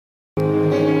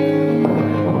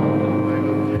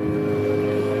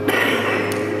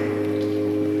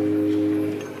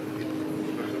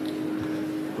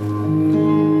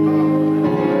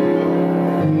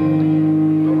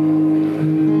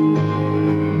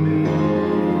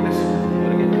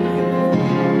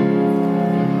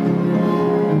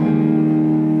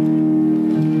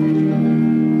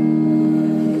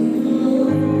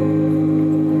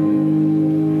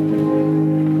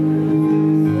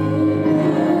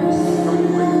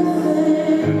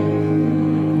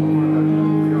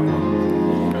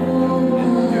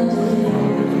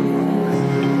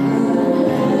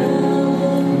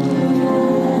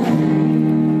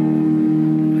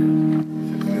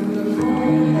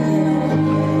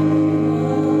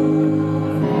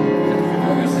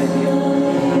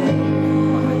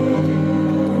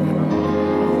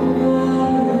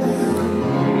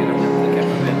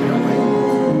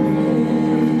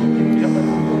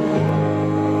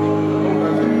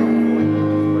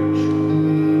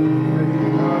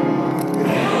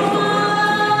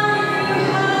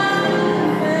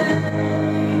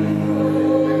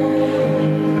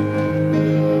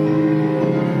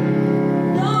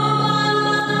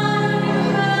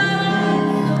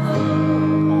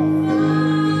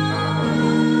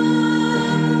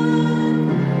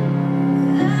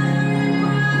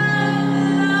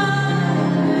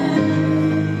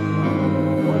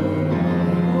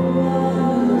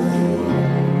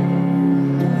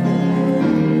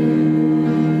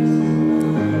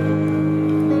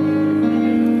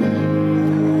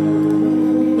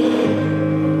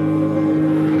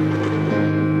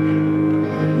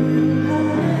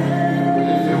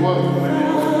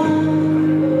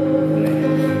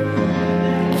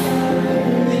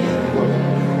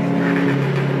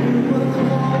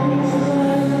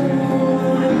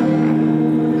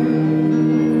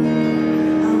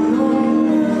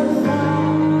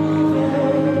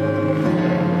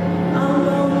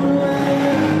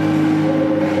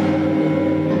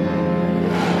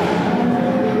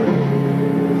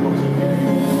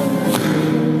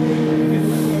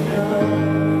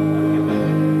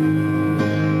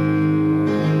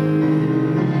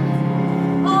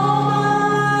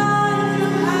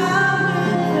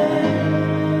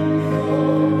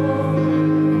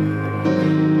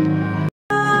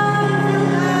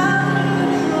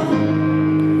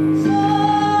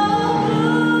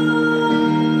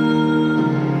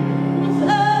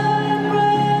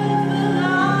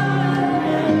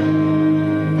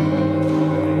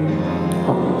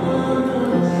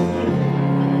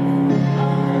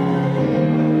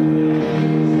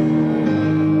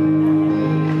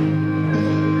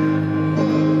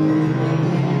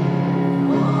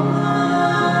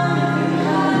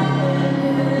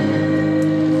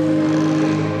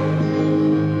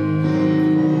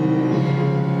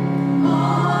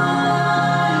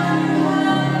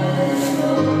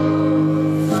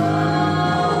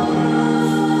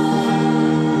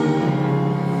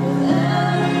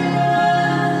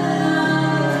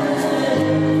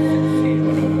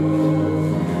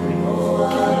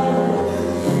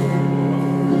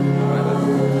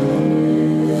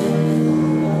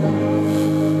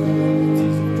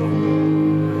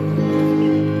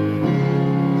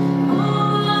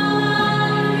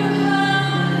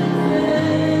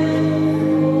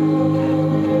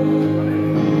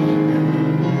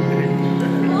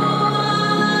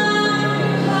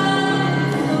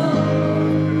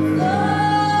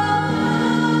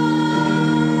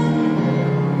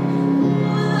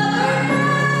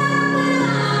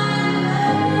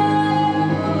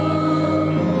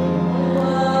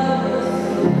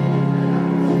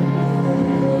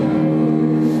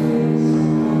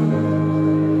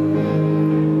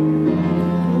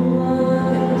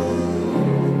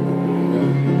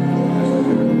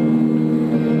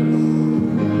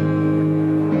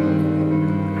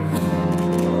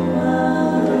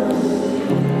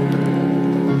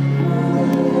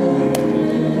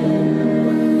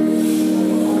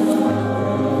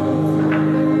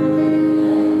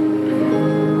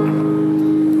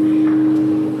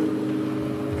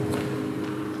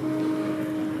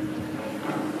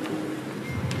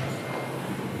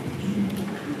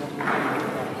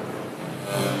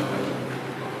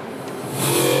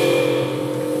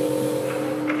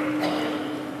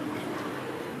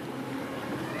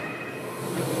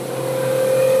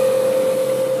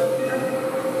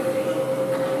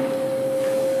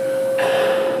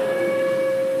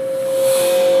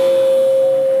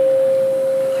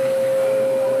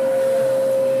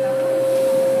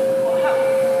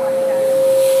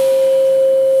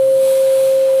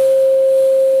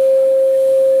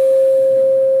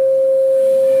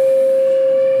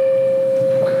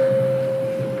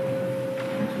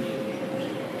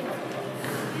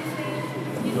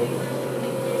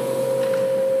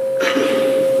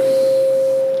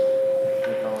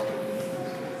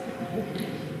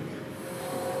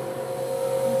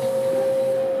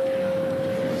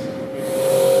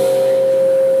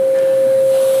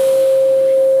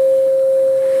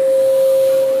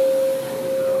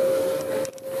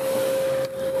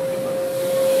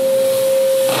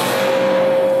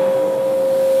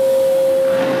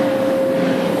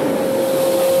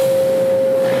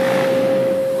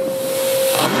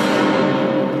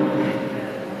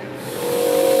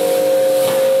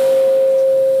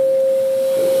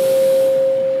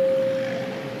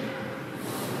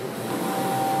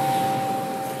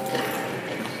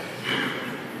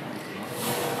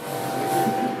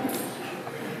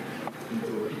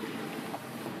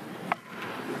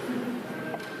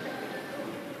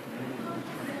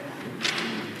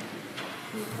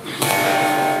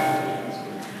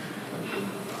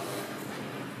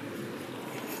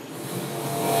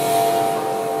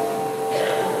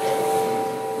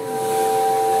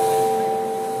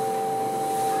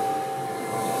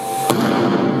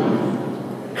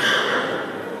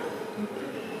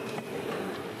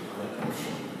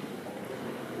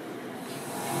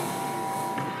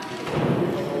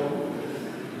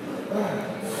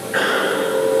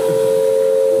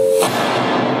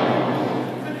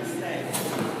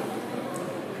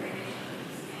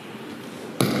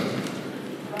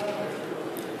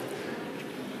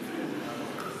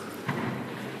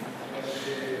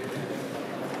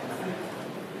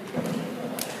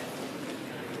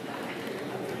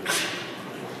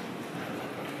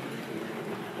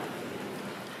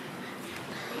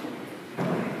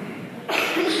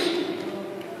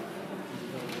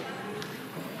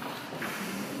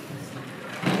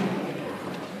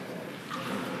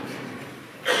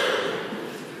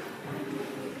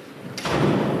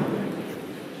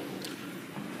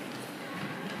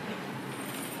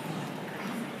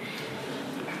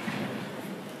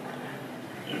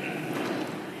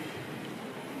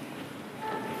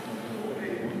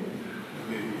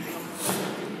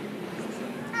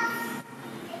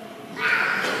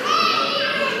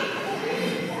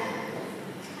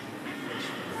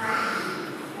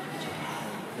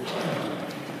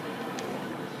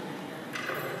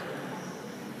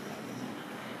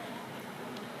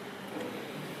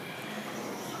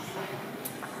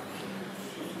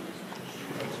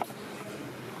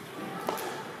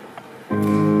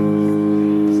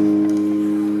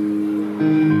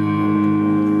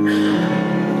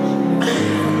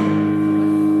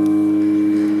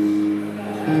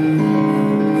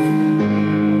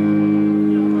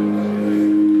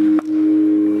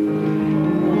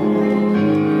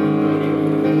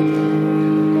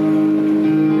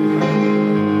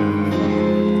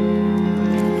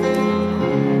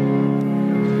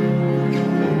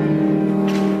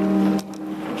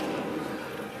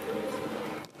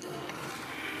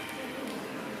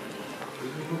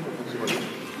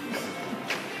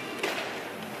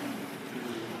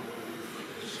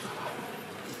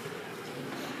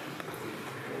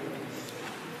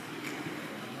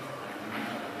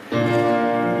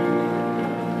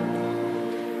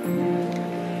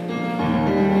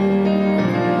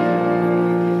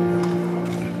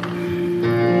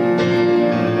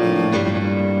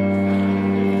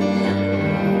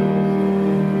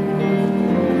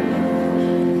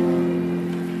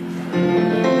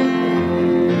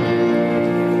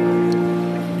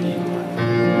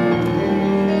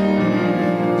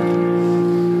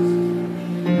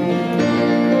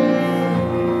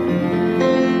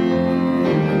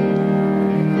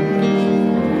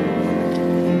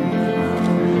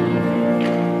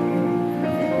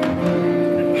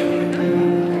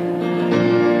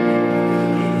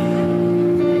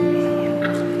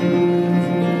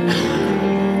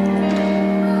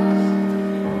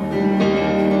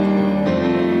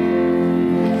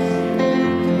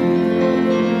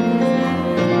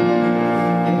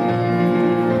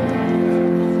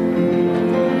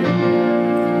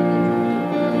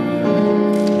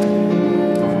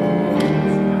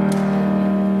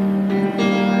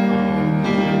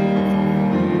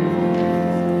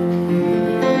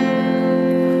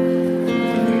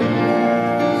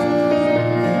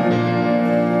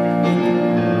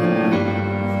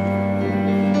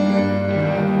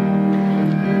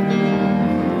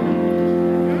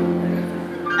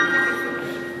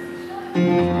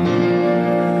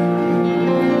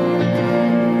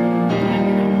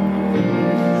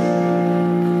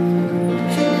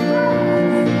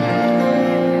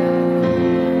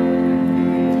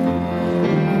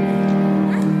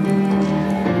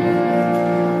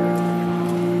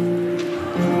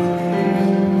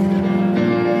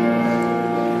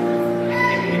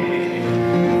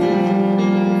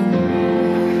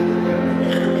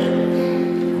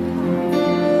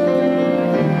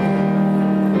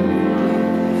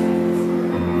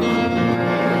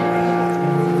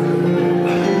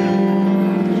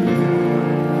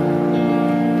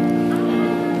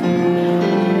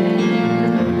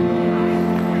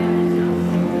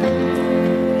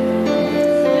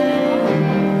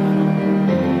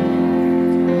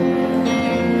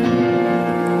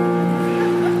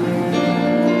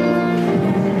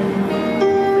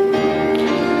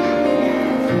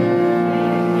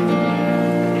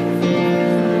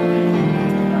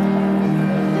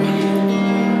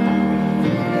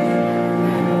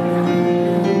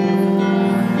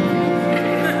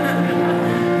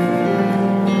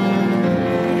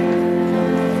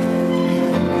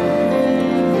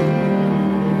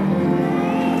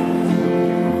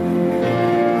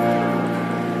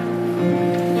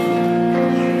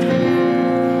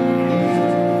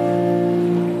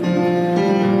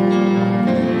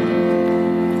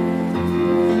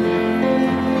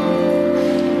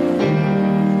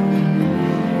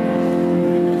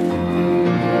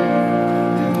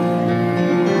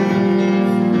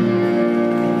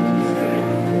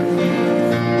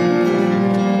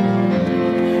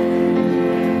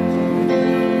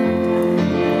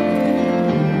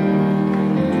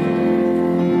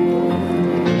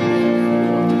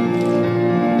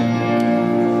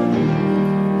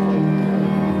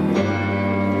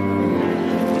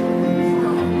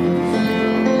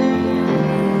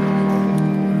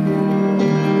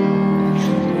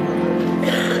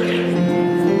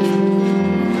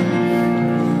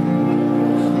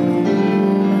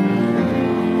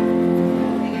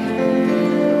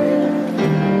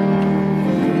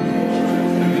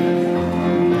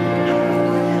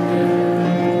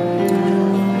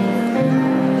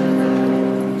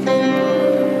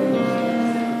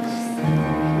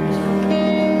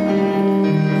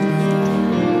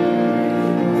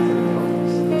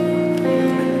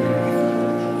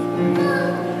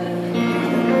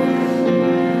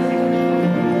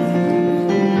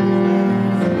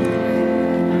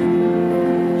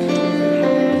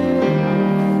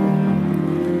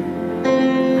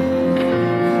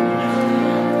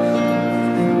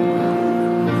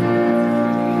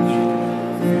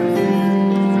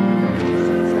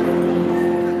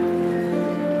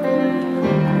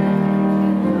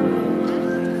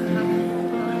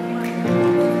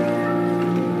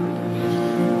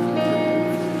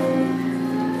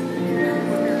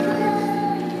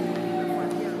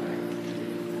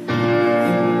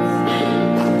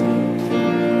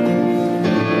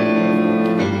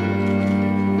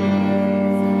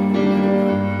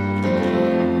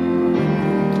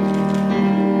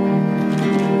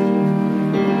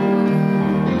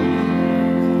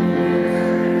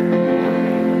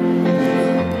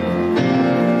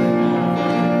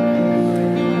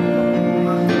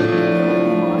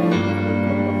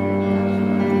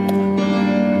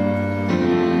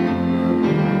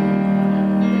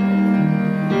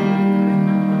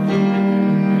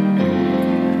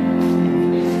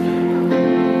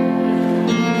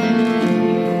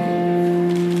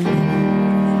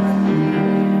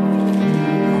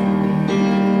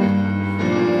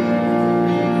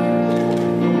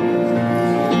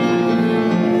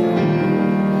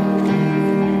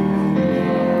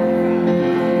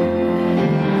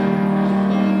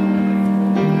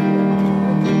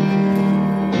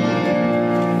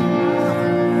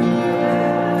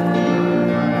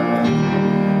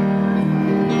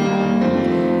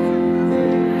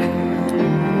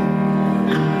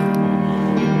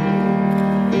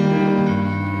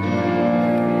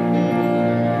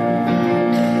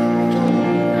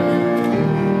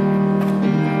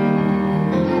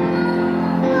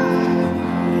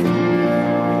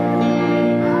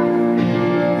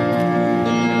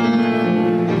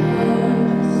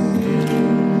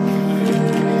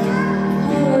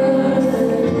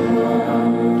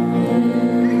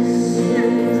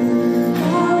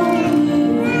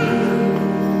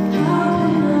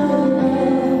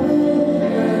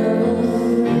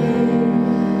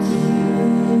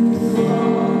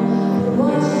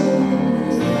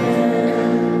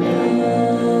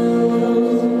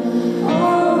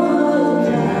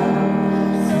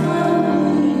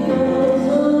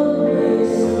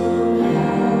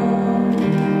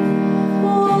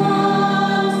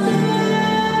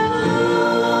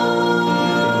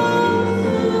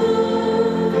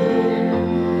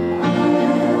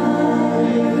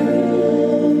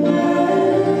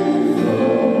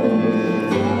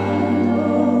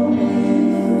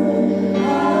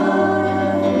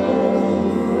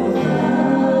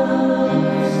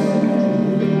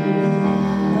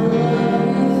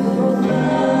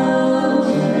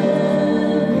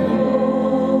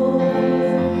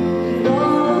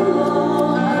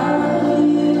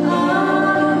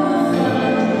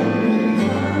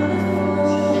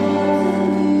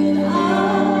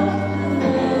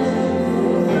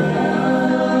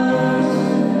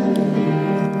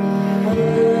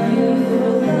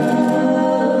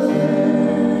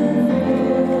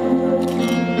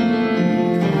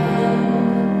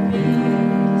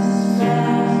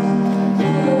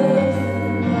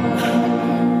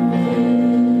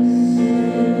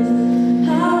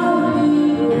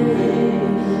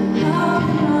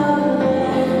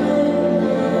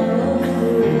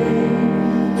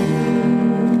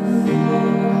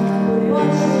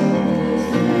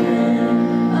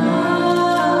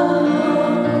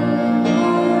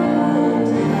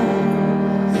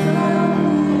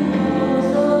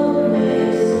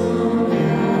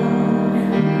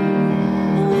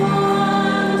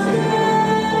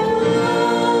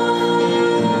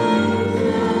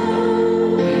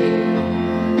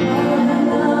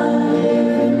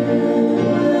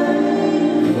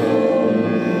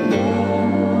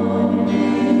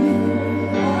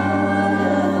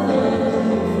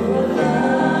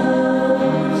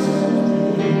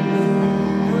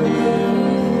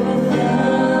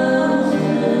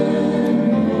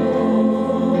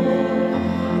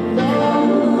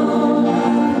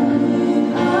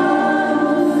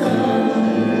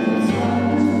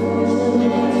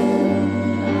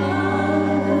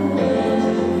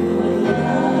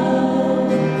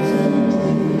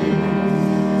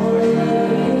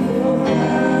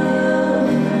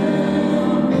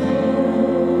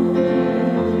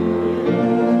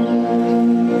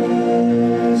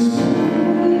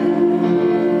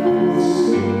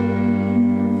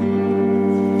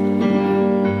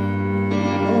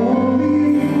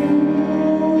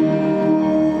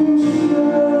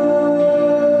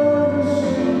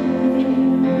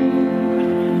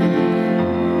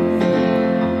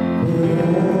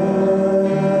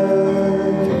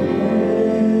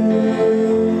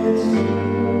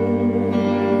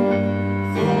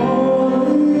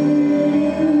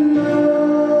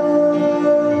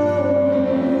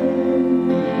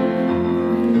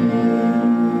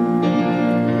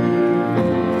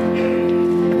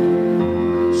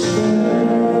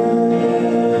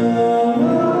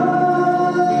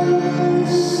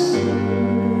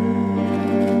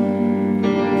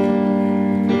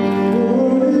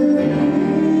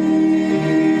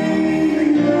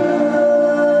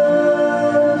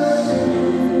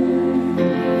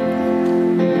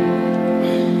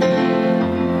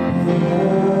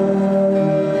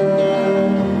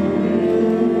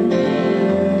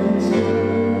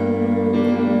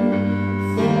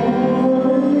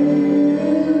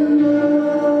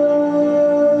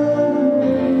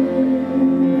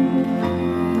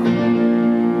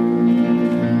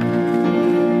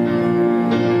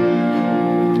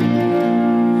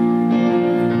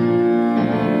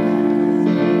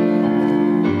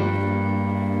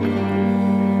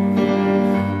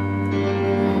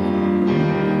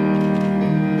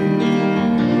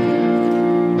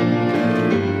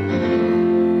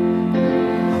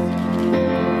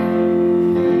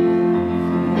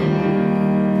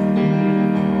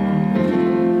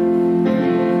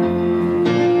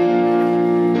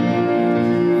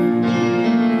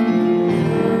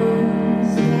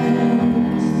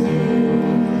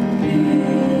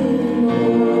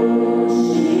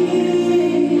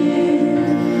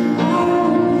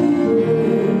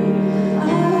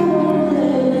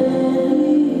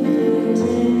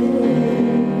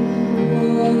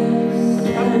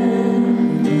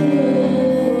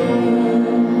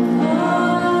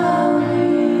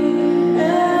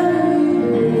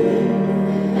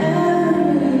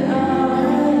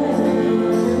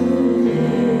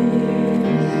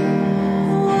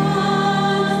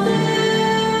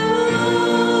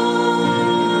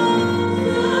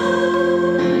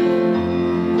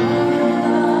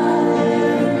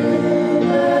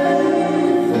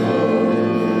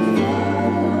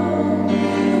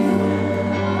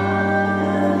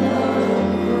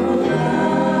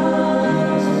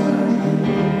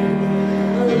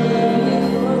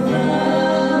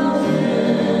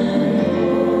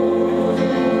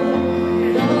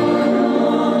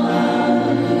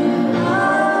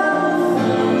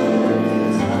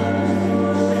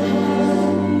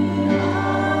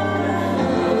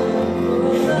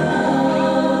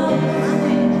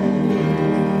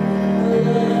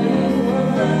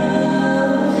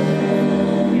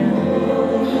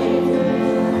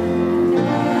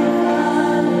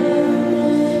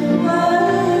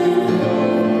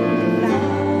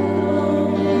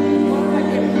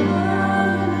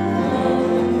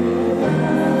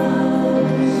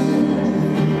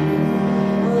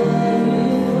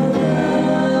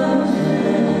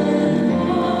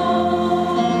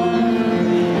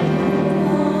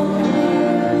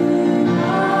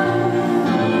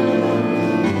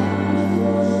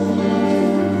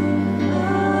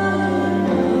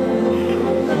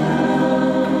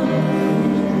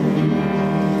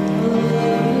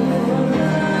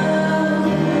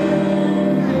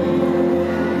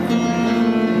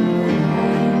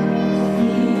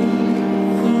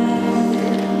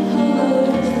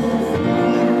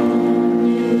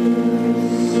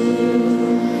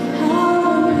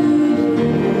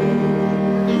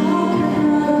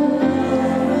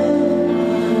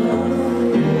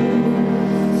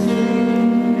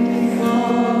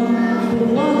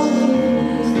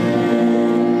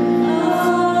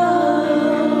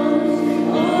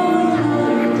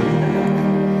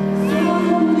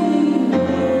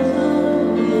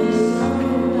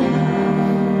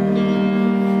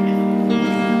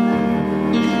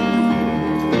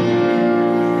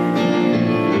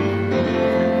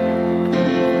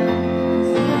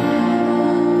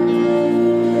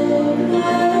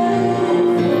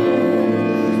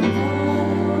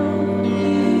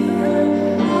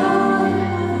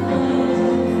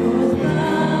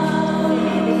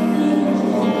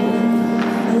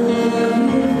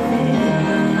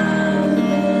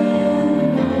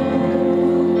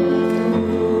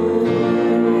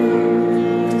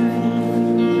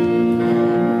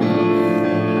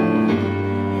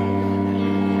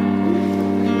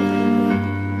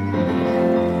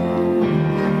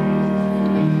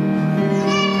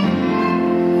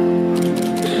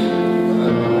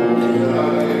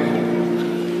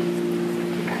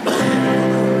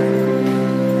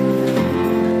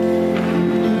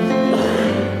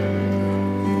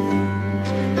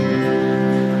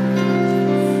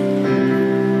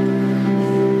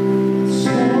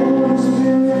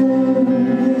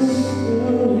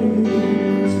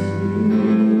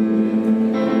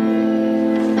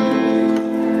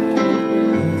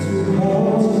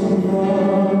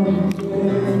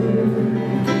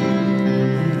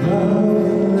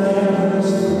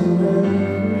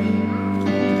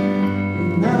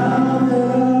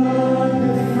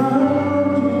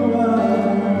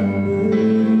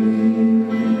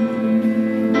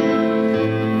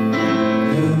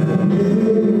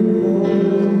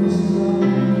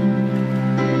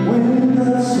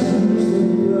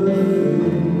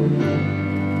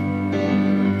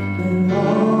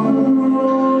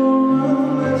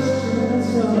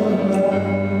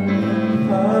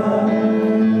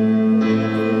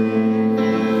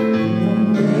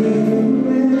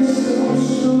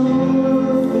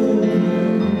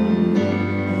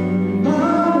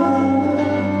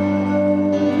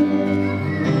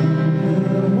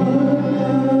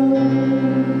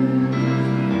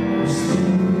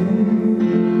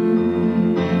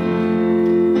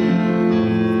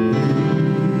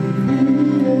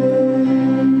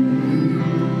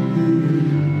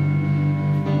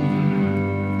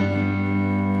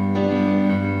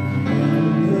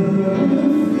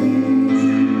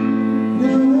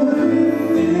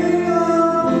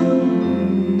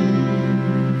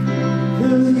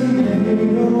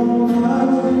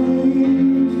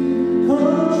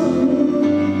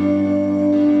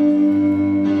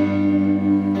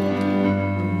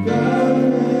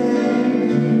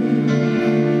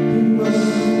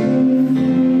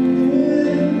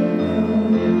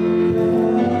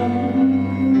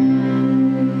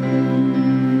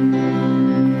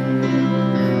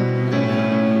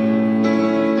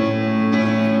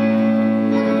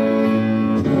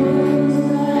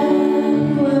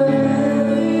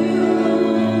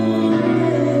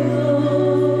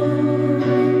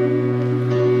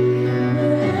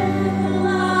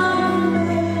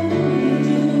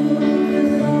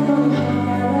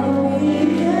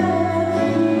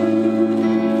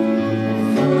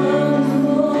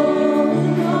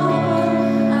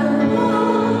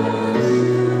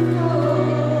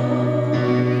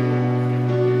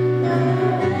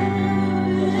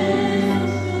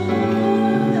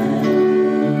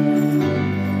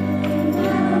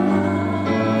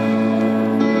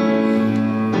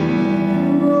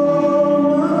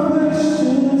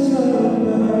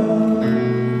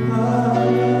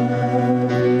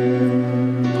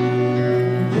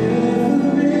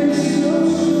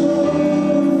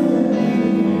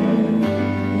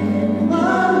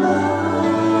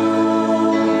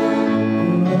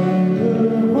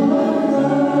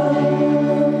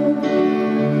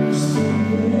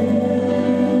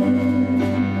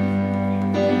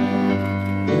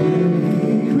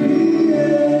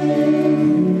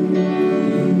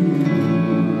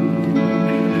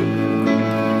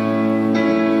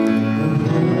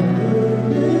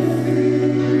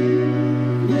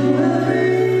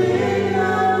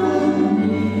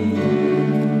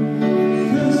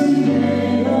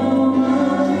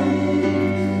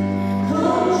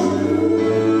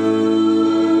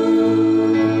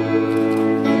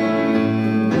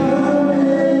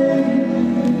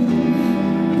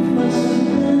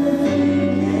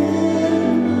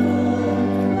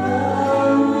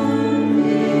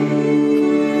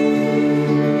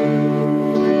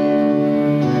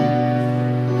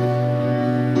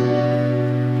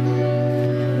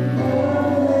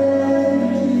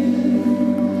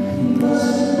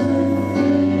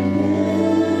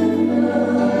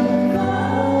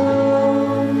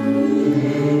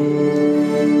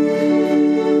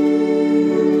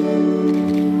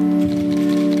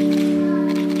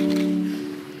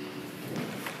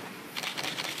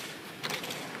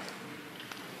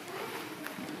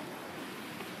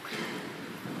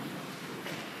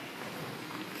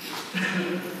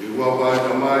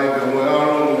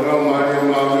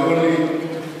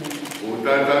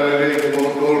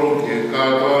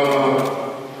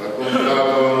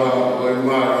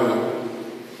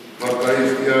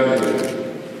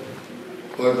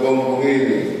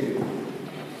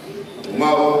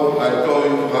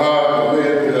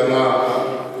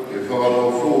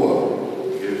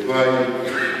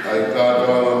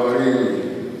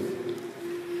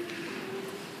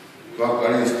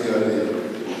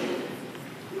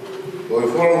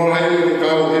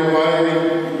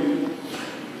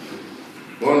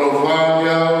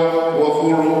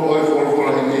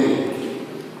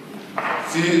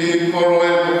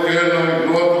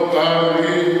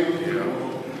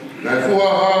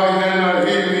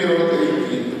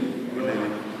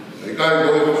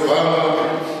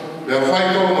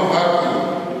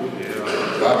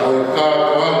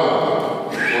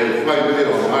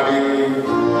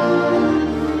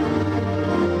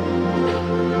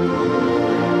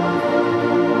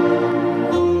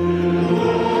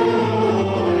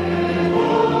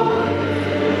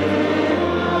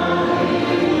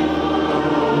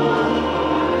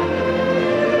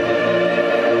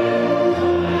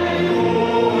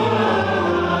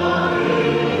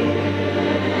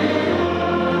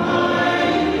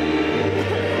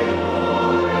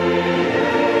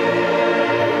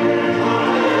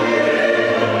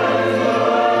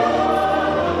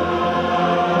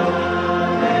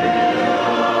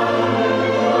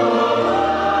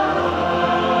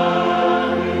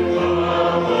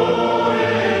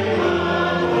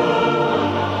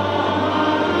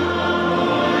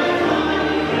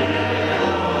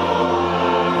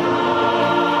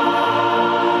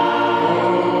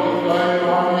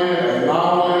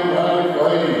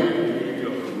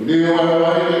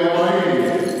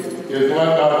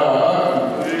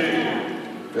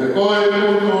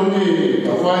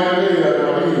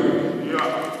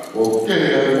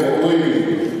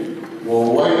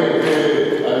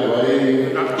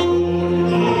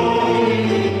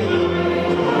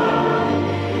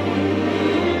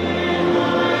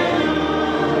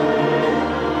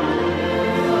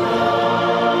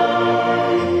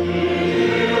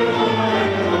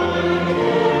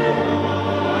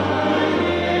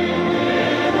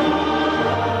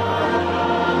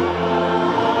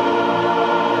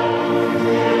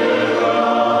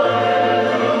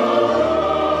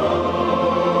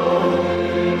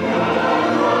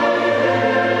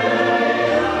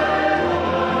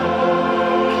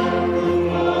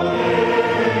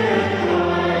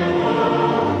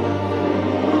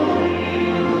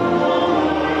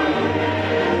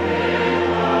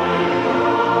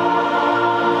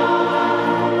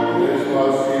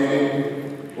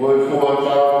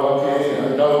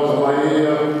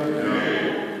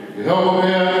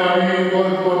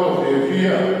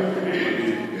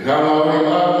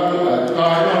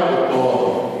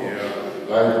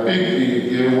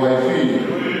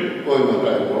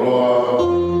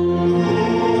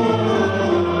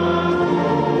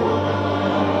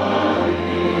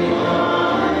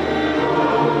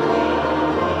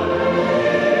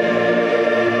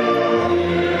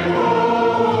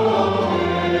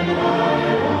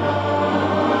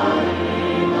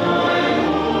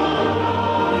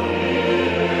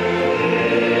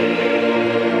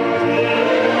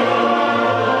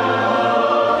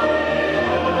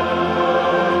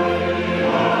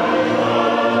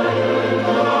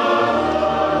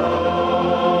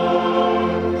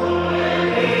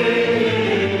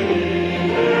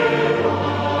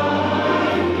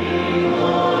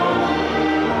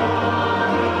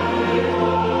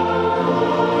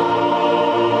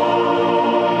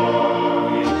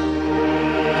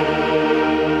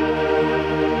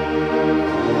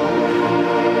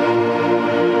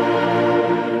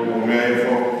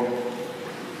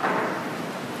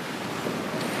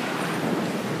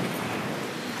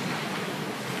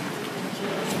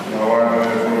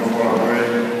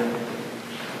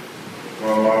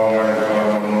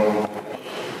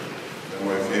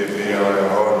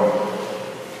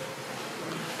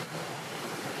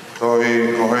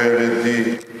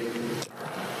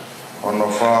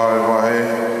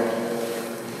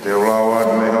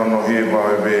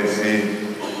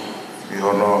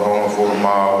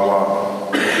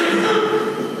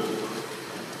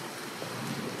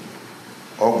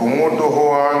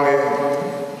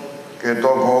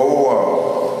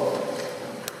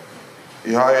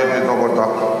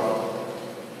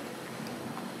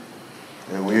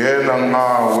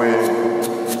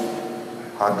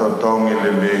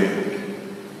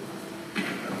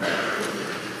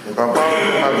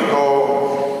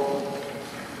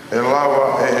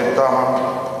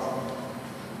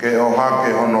Ke o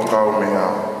hake hono kaumea.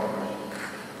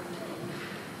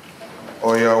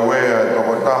 o ia wea e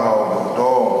toko taha o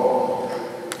kuto.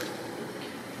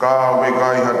 Ka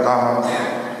wika iha taha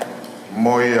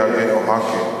mo ia ke o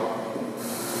hake.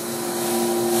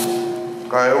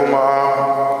 Ka e umaa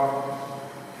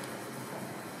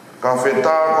ka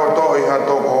whetā koto iha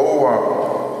toko ua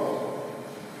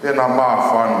tēnā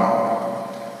māwhana.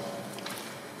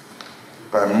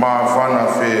 Ka e māwhana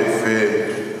whē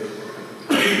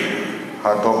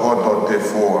ha tokoto te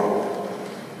fua.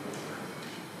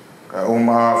 Ka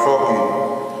umaa whoki.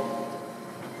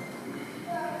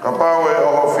 Ka pau e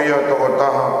oho whia toko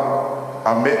taha a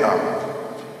mea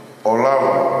o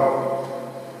lawa.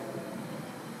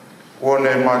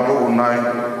 Kone matu unai.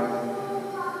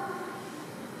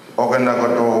 O kena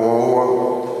kato ua.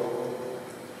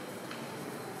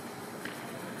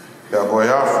 Ia koe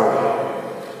afo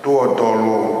tua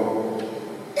tolu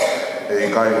e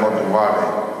ikai motu vale.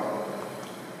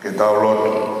 Ke tau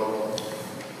lotu.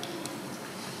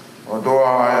 O tua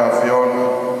ai a Fiona.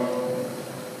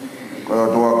 Koe o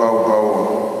tua kau.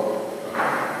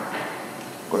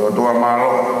 Koe o tua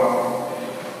malo.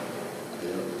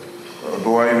 Koe o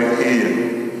tua iwi ia.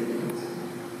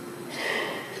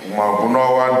 Uma puno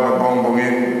wan pe bongbongi.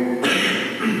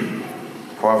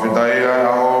 Whawhitai ai a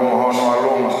o mohono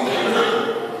alunga.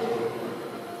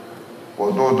 O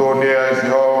tūtoni ai si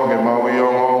ho ke maui o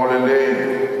ngongo le lei.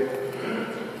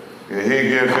 Ke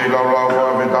hiki e whilau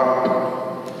whawhita.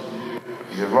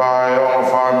 Ke whae o ngo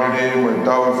whamiri mo e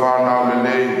tau e whanau le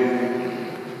lei.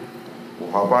 O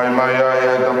hapai mai ai e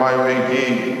ta mai o iki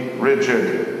Richard.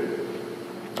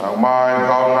 Ang mai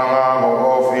kaunanga o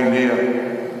OPHELIA.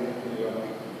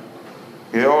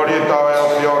 Ke ori tau e o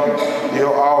Fiona i o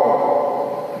ao.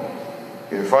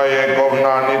 Ke whai e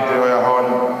kovna ni te o e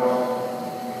honi.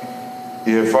 I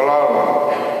e whalawa.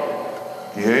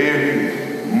 Ki he iri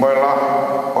mai la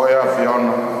o e a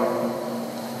Fiona.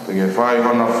 Te ke whai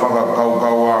hona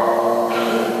whakakau a.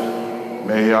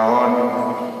 Me i a honi.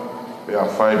 Pe a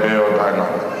whai be o taina.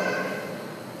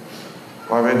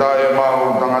 Whawhitai e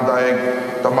mahu tangata e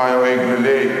tamai o e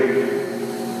lelei.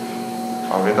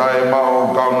 Whawhitai e mahu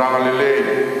kaunanga lelei.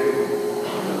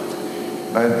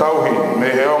 Nei tauhi me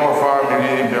he onga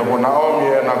whamiri pe ko Naomi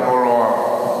e na koloa.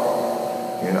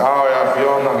 Ke ao e a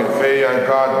Fiona ke whea e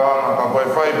kātoanga ka koe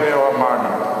whai peo a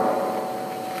mani.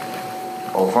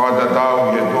 O whātatau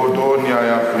ke tūtūnia e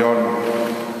a Fiona.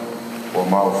 O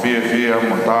mau fia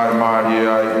mo tae maari e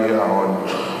ai i a honi.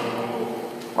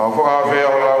 Mau whakawhea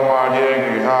o lau maari e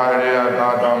ki haere a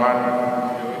tātangani.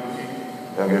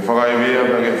 Pea ke whakaivia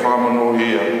pea ke whamanu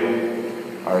ia.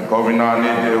 Ai kovina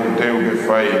ni te uteu ke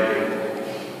whai.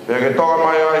 Pea ke toka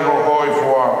mai ai ho hoi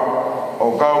fua o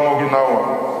kau mo ki naua.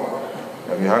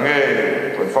 Pea ke hange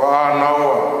koe whakaa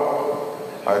naua.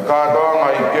 Ai kātoanga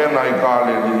i kena i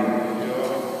kāleli.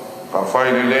 Ka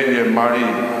whai lelei e mari.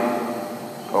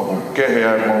 Ka ku kehe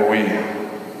ai mo i.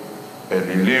 E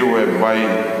liliu e vai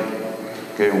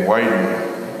ke waini.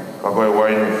 Ka koe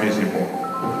waini fisimo.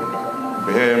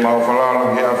 Pehe mau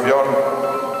whalalo ki a Fiona.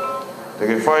 Te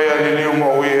ke whai a liliu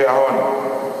mo i e ahona.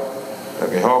 Te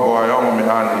ke hoko ai ongo me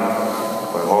ani.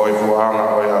 Koe hoi fuanga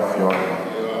o e a Fiona.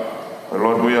 Koe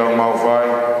lotu ia o mau whai.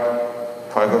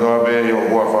 Whai katoa be i o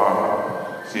hua wha.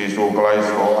 Si su klais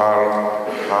o ala.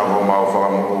 Hako mau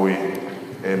whakamu ui.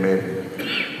 Amen.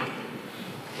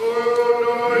 Yeah.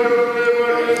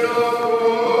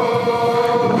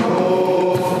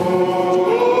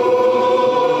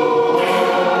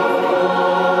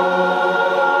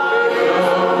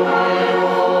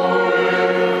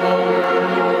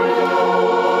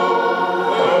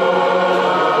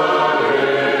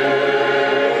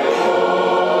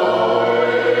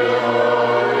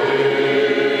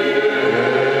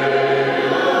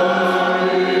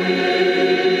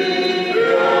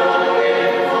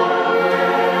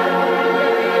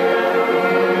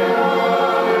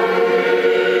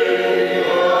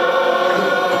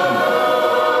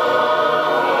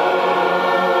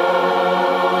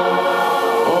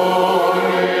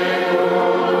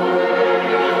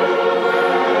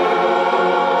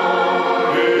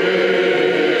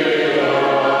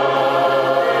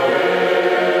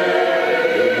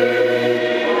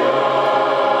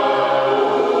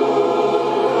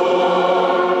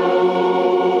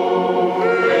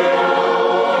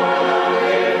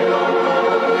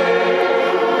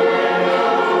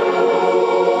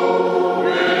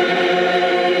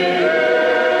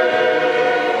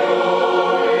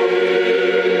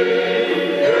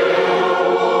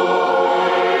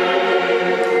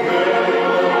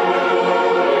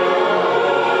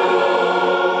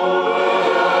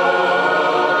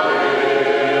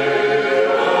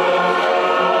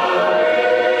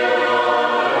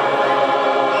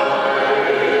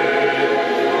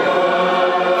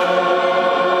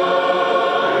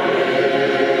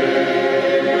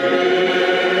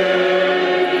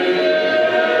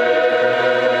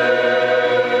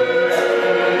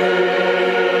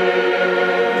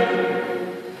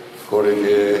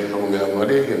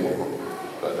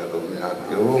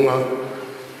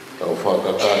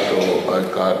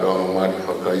 mali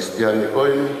whakaistiani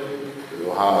koini,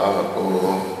 o haa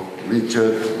o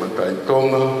Richard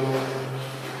Mataitonga,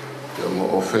 te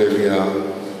mo OPHELIA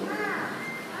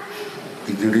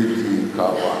Kitiriti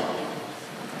Kawa.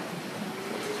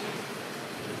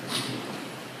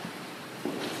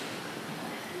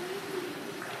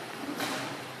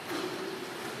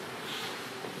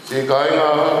 Si kainga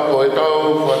o e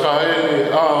tau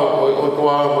whakaheni ao o e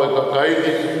otua o e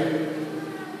kakaini,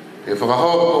 e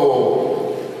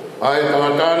whakahoko ai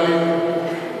tangatani,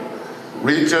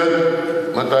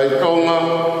 Richard Mataitonga,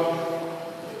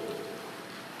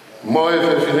 moe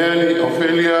whewhineni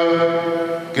OPHELIA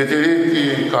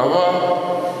Kitiriti Kawa,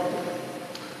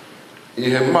 i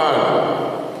he mara,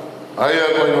 aia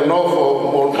koe no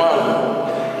nofo mormana,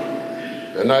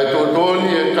 e nai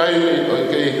tōtoni e taimi o i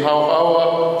kei hauaua,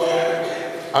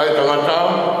 ai tangata,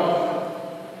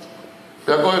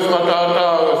 pia koe whakatata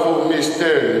o e fu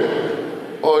misteri,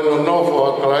 o i no nofo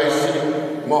a kalaisi,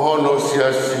 mohono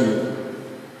siasi.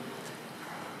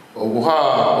 O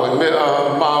buha o i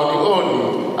mea maoni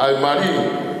oni, ai mari,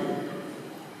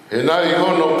 e nai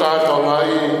hono kato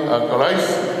ngai a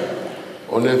kalaisi,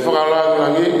 o ne whakaranga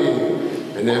ngi,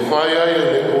 e ne whai ai e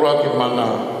ne kuraki mana.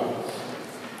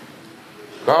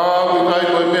 Ka wikai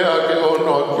koe mea ke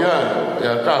ono a kiai, e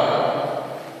a ta,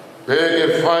 pe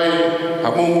ke whai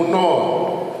hamumu noa,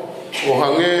 o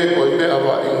hange koe mea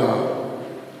wa inga.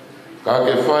 Ka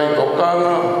ke whai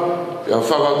tokanga, e a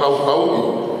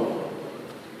whakakaukauki.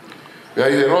 Pea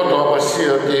i he roto a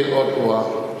pasia ki otua.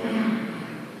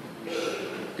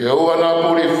 Ke ua nā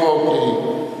puri whoki,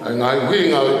 ai ngai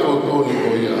winga o tūtūni ko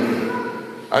ia.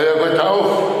 Ai a koe tau,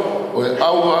 o e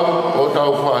aua o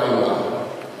tau whainga.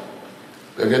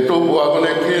 Te ke tupu a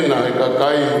kone kina e ka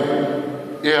kai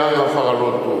e anga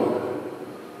whakarotu.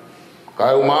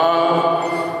 Kai umaa,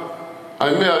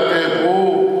 ai mea te pū,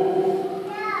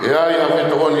 e ai a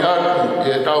whetokoni aki,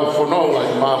 e tau whanonga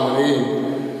i mamani,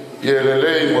 i e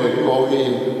lelei mo i kohi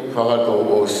whakato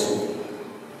osi.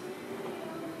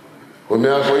 Ko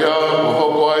mea ko ia, ko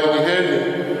hoko ai ni heni,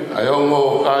 ai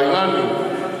ongo kai ngani,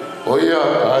 ko ia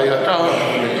ai ataha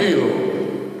me ilo,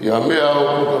 ia mea o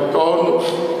kuto tonu,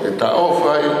 e ta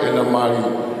ofai e na mari,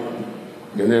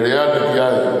 e ne reata ki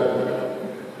ai.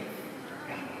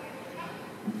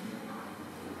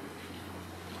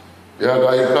 Ia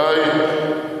kai kai,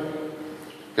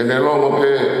 e ne longo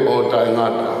pe o tai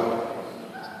ngata.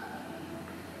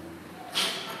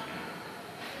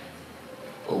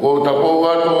 O kou tapou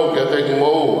ato kia teki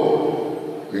moua,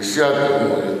 i siate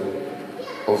moe,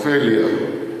 OPHELIA,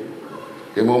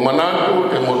 ke mo manatu,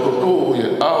 ke mo tutu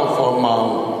i ao whamau.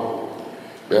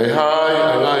 Pea i hai,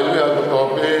 a ngai mea katoa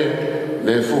pe,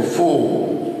 ne fufu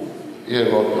i e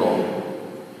roto.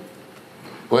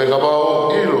 Ko e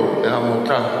kabao ilo e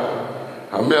hamuta,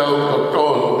 ha mea u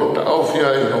katono e ta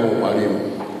aufia i homo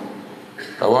marimu.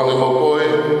 Ta wangi mo koe,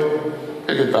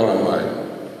 e ke tala mai.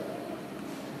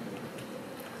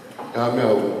 Ka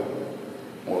mea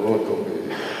mo roto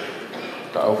ke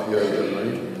ta aufia i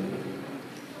mai.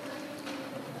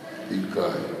 I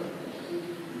kai.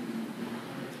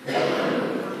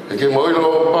 E ke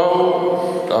moilo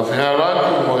pau, ta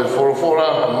whiharaki mo e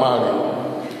forofora a mari.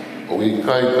 O i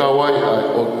kai kawai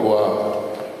ai otua.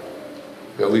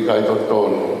 Pe o i kai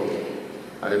totono.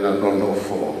 Ai na nono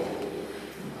fo.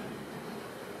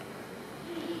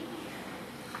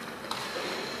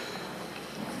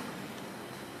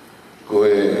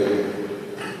 Koe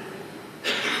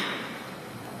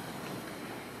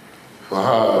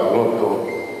whaha roto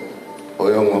o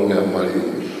iongo mea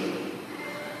marini.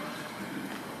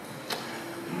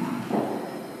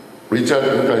 Richard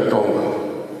Mataitonga.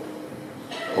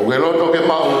 O ke roto ke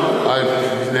mau ai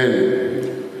whiwhineni.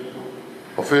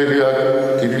 OPHELIA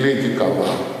Kitiriti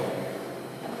Kawa.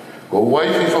 Ko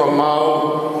waifi whamau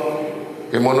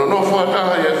ke mononofo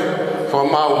ataha e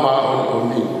whamau maa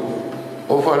oni.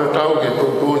 O wharatau ke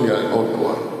tōtūni ai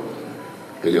otua.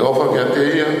 Ke ofa kia te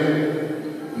ia,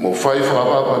 mo whai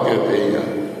whapapa kia te ia.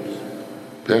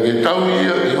 Pea ke tau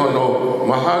ia i hono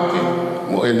mahaki,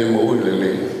 mo ene mo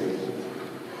uilele.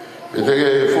 Pe te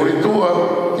ke whuritua,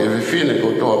 ke whiwhine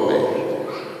ko toa pe.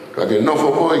 Ka ke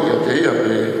nofo koe kia te ia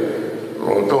pe,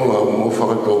 rotonga mo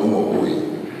whakatou mo ui.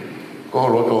 Ko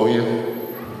roto ia.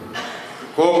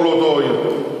 Ko roto ia.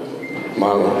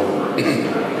 Malo.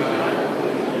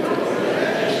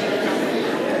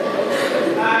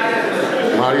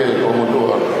 Maria de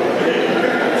Comodoa.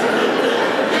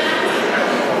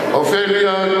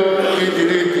 OPHELIA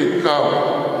Kitiriti Kawa.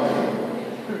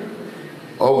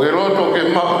 O ke roto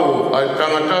ke mahu ai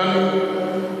tangatani,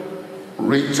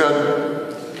 Richard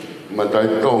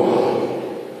Mataitonga.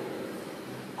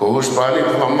 Ko huspani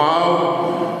whamau,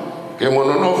 ke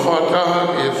monono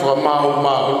whataha ke whamau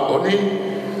mau oni,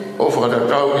 o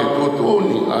whatatau ke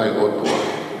tūtūni ai o tua.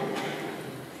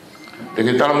 Te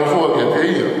ke tāma fua ke te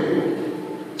ia,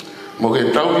 mo ke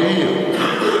tau ki ia,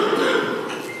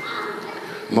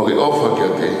 mo ke ofa ke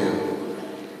te ia.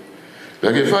 Pea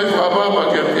ke whai whapapa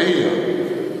ke te ia,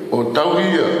 o tau ki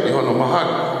ia i hono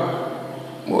mahaka,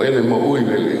 mo ene mo ui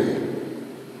lele.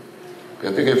 Pea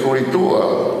te ke whuritua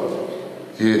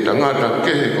ki e tangata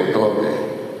kehe ko tope.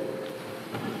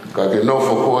 Ka ke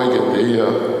nofo koe ke te ia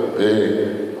e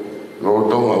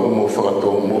rotonga umo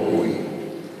whakato mo ui.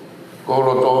 Ko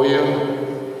roto ia?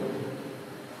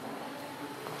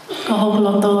 Ko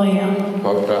roto ia.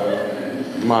 Kauta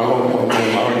malo mo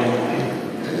maari.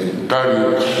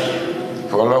 Tari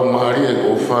whakalau maari e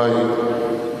ko whai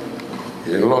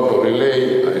e loto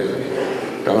lelei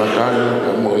tangatani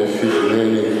ka mo e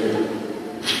whiwhineni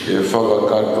e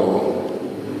whakakato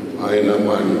aina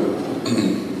mani.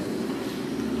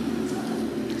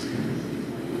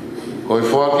 Ko e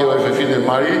whaki o e whiwhine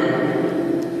mari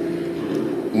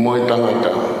mo e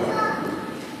tangata.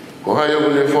 Ko hai o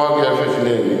ne whaki a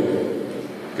whiwhineni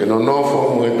ke no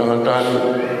nofo mo e tangatani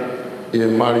i e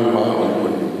mari maa o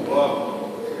kuni.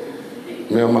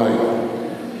 Mea mai.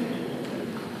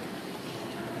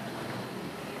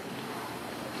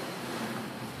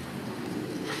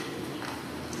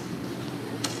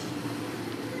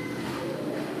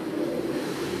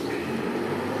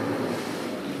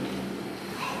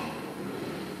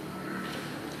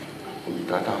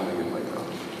 Datang lagi mereka.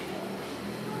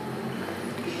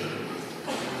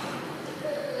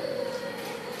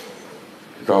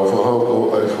 Tau whahau ko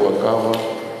ai whakawa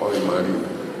oi mari.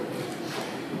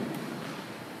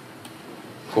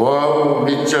 Ko au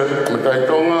Richard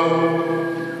MATAITONGA.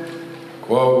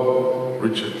 Ko au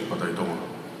Richard MATAITONGA.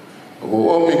 Ko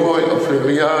omi koe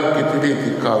OPHELIA ki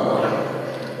tiriti kawa.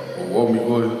 Ko omi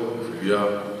koe OPHELIA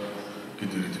ki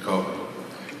tiriti kawa.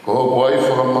 Ko hoku ai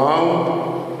whakamau.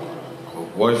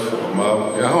 Wife o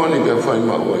mau E ahoni ka whai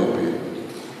ma wai pe.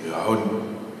 e ahoni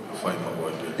a whai ma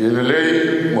wai pe. I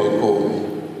lelei mo komi.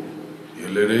 I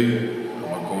lerei o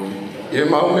makovi. I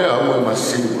mau mea mo e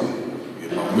masima.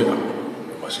 I mau mea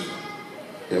o masina.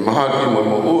 E mahaki mo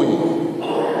mo ui.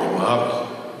 E mahaki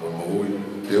o ma ui.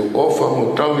 E ofa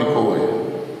mo taui koe.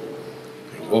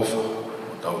 E ofa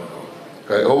o taui koe.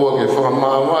 Kai oua ke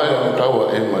whakamawai a taua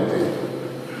e mate.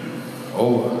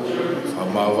 Oua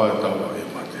whamawai taua e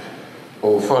mate.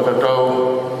 O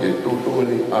whatatau e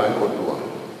tutuni ai otua.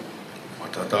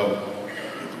 Whatatau e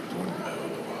tutuni ai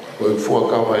otua. Ko e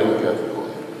fuakawa e ke atu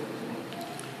koe.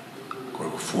 Ko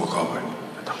e fuakawa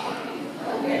e ta koe.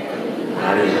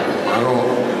 Ari, aro.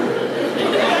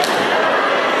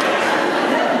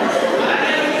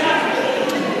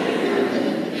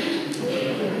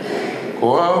 Ko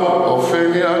au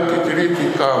OPHELIA ki tiriti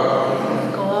kawa.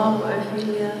 Ko au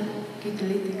OPHELIA ki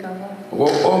tiriti kawa. Ko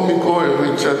omi koe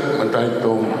Richard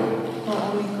MATAITONGA. Ko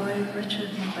omi koe Richard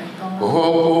MATAITONGA. Ko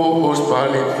hoku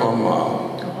hospani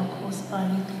whamau. Ko hoku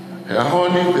hospani He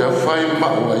ahoni te a whai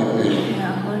mawai pe. He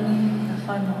ahoni te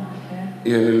whai mawai pe.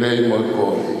 I e lelei mo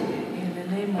koe. I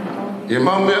lelei mo koe. I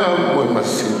mau mea mo e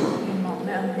masima. I mau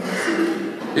mea mo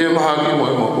masima. I e mahaki mo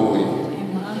e mo ui. I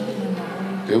mahaki mo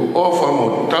ui. Te ofa mo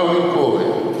taui koe.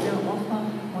 Te ofa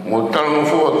Mo talo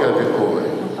fua ke te koe.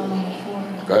 mo talo mo fua.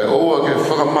 Kai oua ke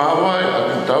whakamawai a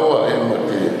te taua e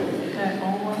mate. Kai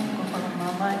oua ko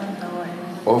whakamawai ki taua e.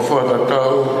 O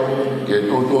whatatau ke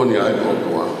tutuni ai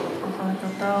kotua. Ko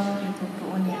whakatatau ki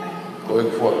tutuoni ai. Ko e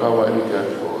whakawa e ke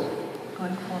atu koe. Ko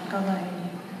e whakawa e ni.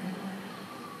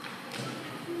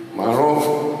 Maro.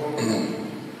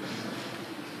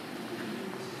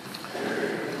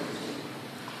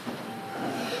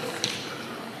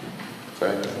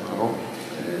 Kai, maro.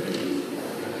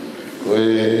 Ko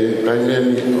e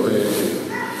taimeni o e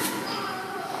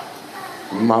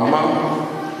mama.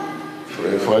 Ko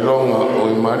e whailonga o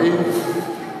e mari.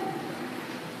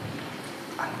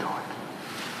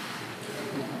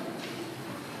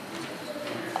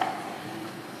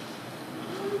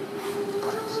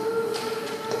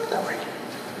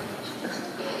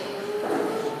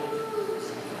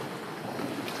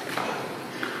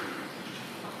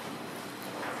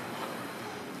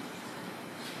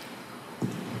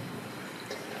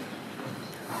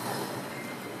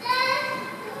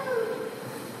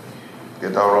 Ke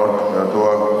taurot me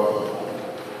tua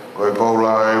ko e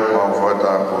koula e mau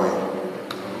whaita kui.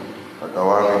 Ka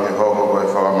tawangi ki hoko ko e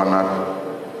whakamanat.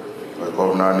 Ko e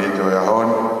kouna ni te o e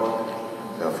ahoni.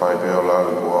 Te a whai peo lau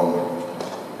i kuongu.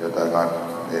 Te a tangat.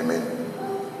 Amen.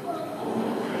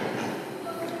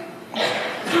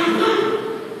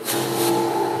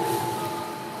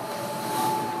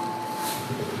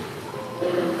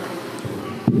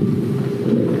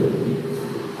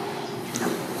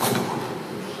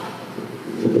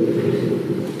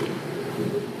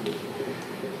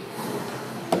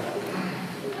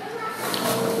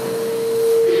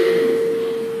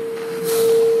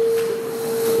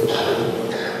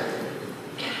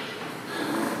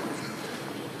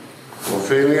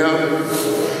 OPHELIA,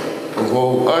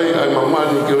 ko ai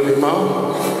mamani ki o ni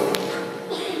mau.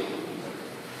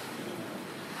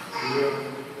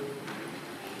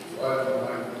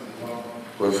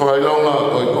 Ko whakailonga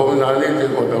o i kominani te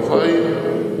ko ta whai.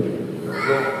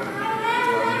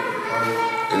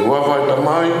 E wawhai ta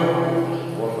mai,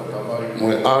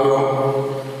 mo e alo,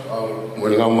 mo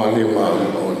e laumani mau i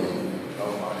oni.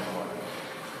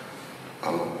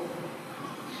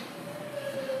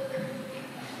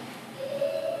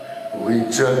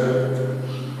 Richard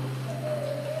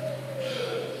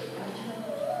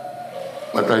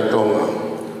MATAITONGA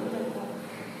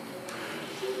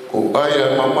ko ai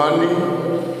mamani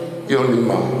ki o ni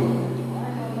mau.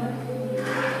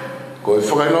 Ko e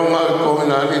whakailonga i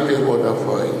kominani te ko ta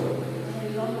whai.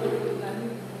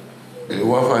 E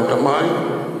wawhai ta mai,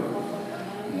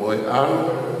 mo e alo,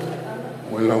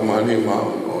 mo e laumani mau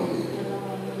i oni.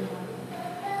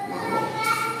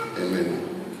 Amen.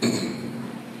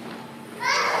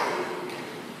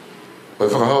 Koe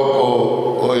whakahauko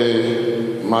o e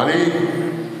mari,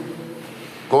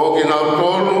 ko ki nau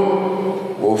tonu,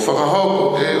 o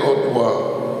whakahauko e o tua,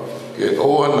 ke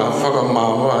oa na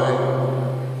whakamawai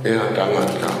e a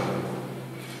tangata.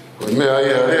 Koe mea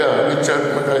ia rea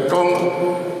Richard MATAITONGA,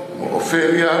 mo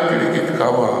OPHELIA kirikiti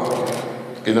kawa,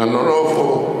 ki na norofo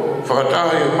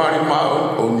whakatahi e mari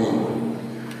mau o ni.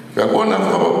 Kia kona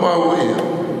whakapapau ia,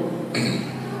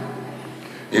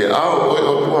 e au o e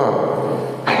o tua,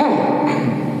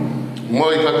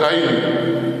 moi kakaini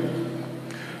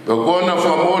pe kona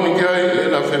famoni kai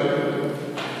na fe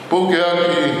puke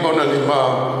aki kona ni ma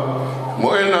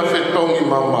mo ena fe tongi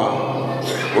mama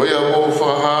o ia mo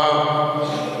faha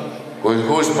o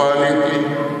hospitali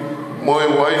mo e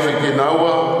wife ki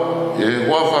nawa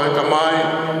e wafa ta mai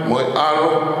mo e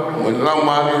alo mo la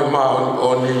mani ma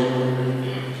oni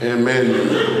amen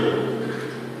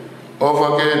o fa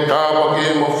ke tawa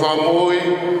ki mo famoi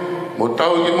mo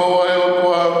tau ki mo ai o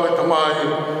tua ko tamai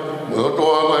mo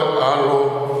tua ko alo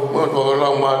mo tua la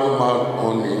mani ma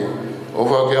oni o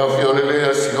va ke afiole le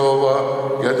asiova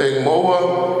ke te moa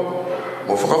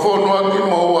mo fa fo no aki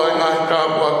moa na ta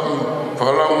ko aki fa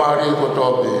la mani ko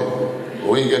tope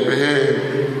o i ke pe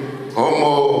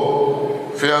como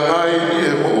fe angai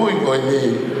e mo i ko ni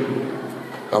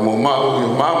ka mo ma o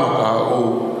mama ka o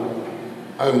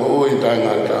ai mo i ta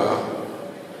ngata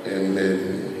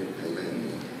amen.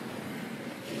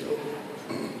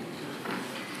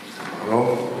 No.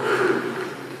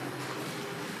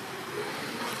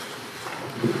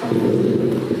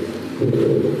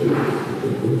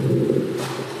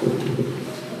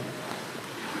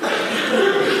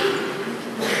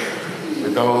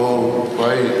 Então,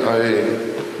 vai aí,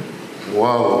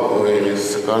 uau,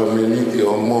 eles calmenite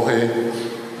o morre,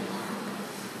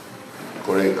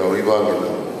 porém, que o Ivan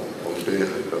o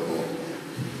berra,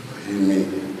 o himi,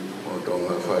 o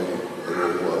tonga vai, o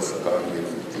uau,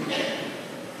 calmenite.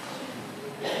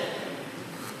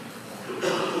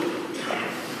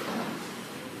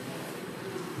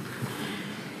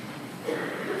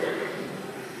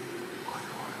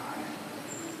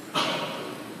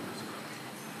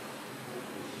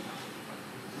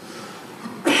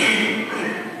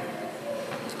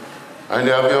 Ai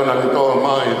ne aveo na ni toa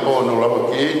mai po no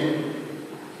lava ki.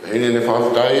 Hini ne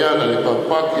whaftaia na ni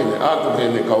papaki ne atu ke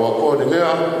ne kawako ne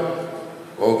mea.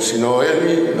 O ksino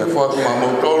eni ne whatu ma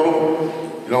mautolu.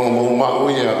 Ilonga mo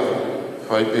mauia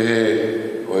whai pehe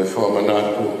o e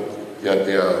whamanatu ia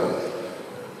te ao.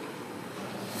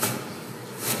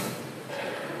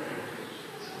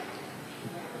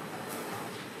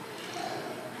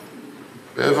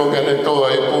 Pehe whakene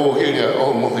toa e pō hiria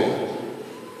o mohe.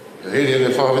 Hiri ne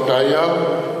whawetaia,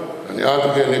 ni atu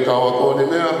ke ne kawako ne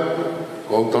mea,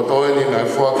 ko totoe ni nai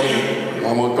whaki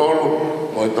ngā motoro,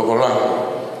 mo e tokoraka.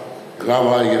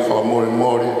 Lawa i e whamore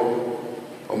more,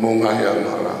 o mō ngahi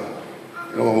angara.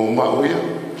 Nonga mō mauia,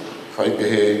 whai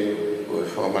pehe o e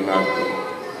whamanatu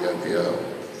ia te au.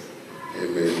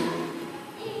 Amen.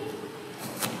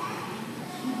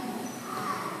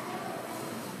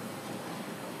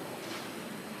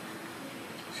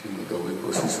 Sino tau e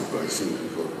kosi sukai sino i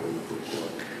whakau kukua.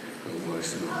 Kau mai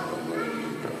sino hao mai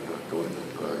ni tata toi na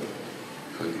kai.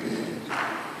 Whai pehe.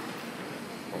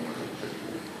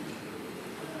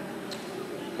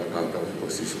 Kakanta e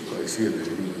kosi sukai sino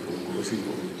i ni kukua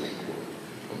sino i kukua.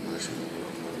 Kau mai sino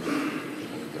hao mai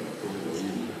ni tata toi na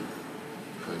kai.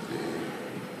 Whai pehe.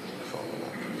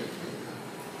 Whamanatu ia te au.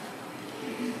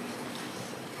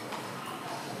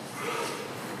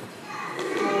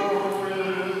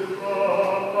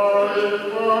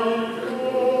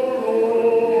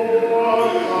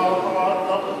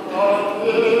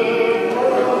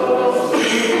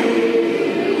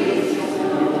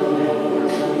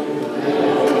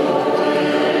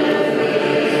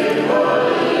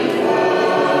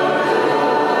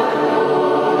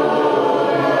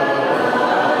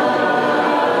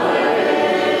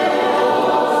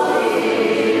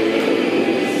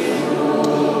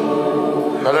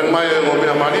 Talang mai e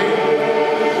ngomea mari,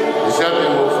 isiate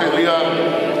mo OPHELIA,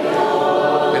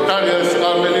 Italia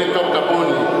skameli top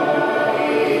taponi.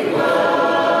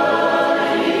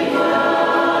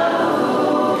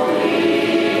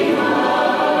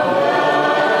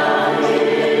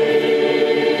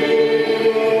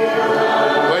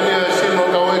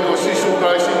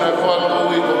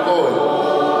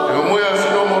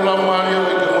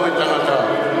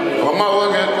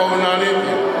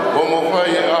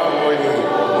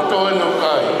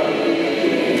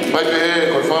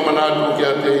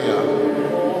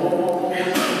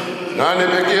 Nane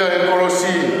bekia e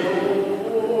korosi,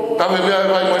 tame mea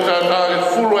vai mo tata e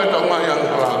fulu e tau mai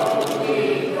angkala.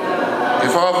 E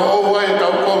whakafo o wai e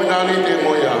tau komi nani te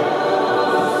moia.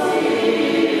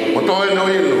 Mo toe no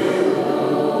inu.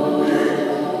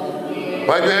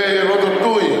 Vai be e roto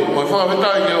tui, mo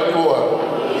whakafetai ke o tua.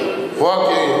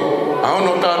 Whaki,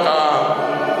 aono tata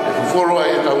e fulu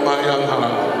e tau mai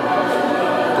angkala.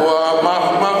 Tua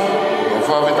mafu, mo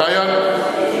whakafetai atu.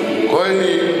 Koe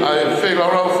ni ai whela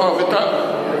rau whawheta,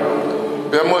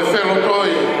 pia moe whelo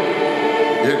toi,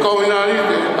 e kouina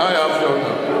rite ai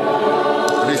awhiona.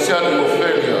 Risiani mo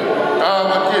whelia,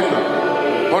 tāwa kina,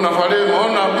 mona whare,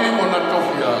 mona bi, mona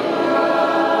tofia,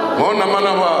 mona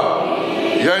manawa,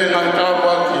 iai ngai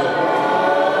tāwa ki,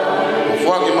 o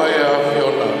whaki mai e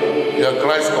awhiona, ia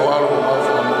Christ ko alo o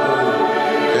mawhama.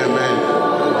 Amen.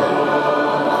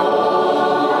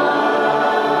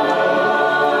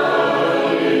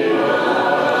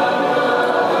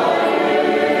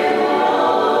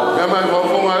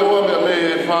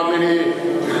 Family,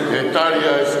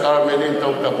 Italia skameli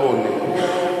top taponi.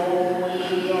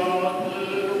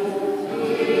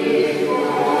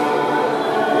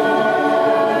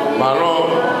 Maro.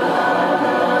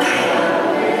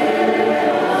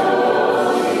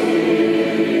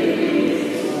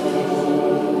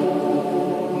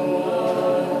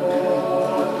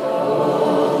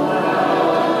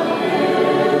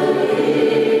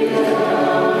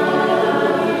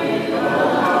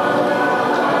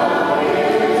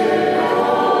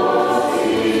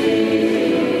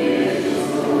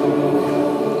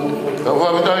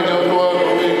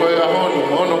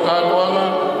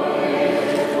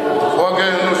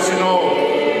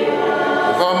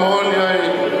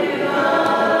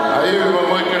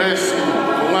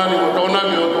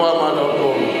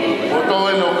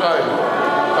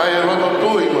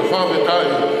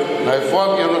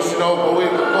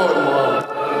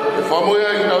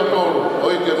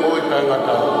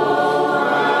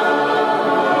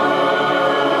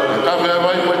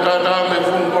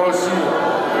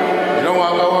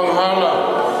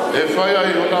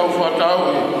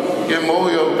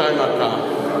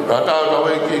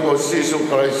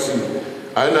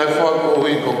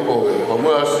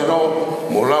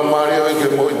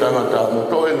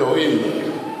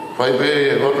 Fai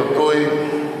be roto toi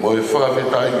mo e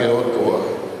whawhetai ke o tua.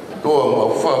 Tua mo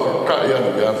whawhetai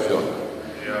anu ke awhiona.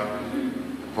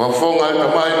 Whawhonga e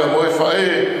tamai na mo e whae,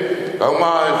 kau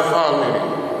maa e whamiri,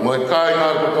 mo e kai ngā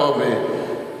kutome,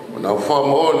 na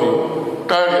whamoni,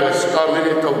 tari e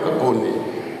skamiri tau kapuni.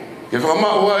 Ke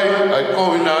whamau ai, ai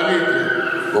kouina aniki,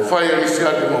 ko whai e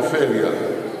risiati mo OPHELIA.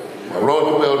 Ma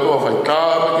roto pe o tua whai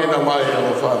tāpiki na mai e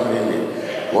o whamiri.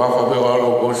 Wafa pe o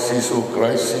alo ko Sisu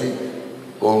Christi,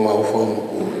 o mau whamu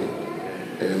kuri.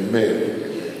 Amen.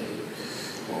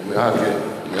 O me ake,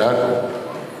 i ato,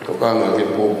 tokanga ke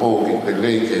pōpō ki te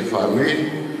lei ke whamiri,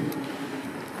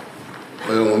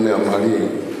 o e mea mari,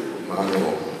 mano.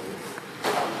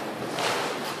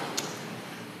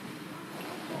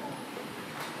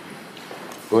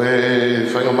 Ko e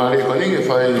whainga mari koni ke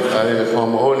whai ai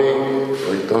whamaoni,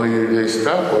 o i tohi le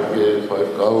sta, porque whai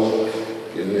kau,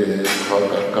 ki ne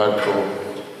whakakato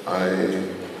ai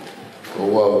o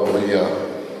wau koia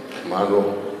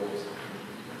mano.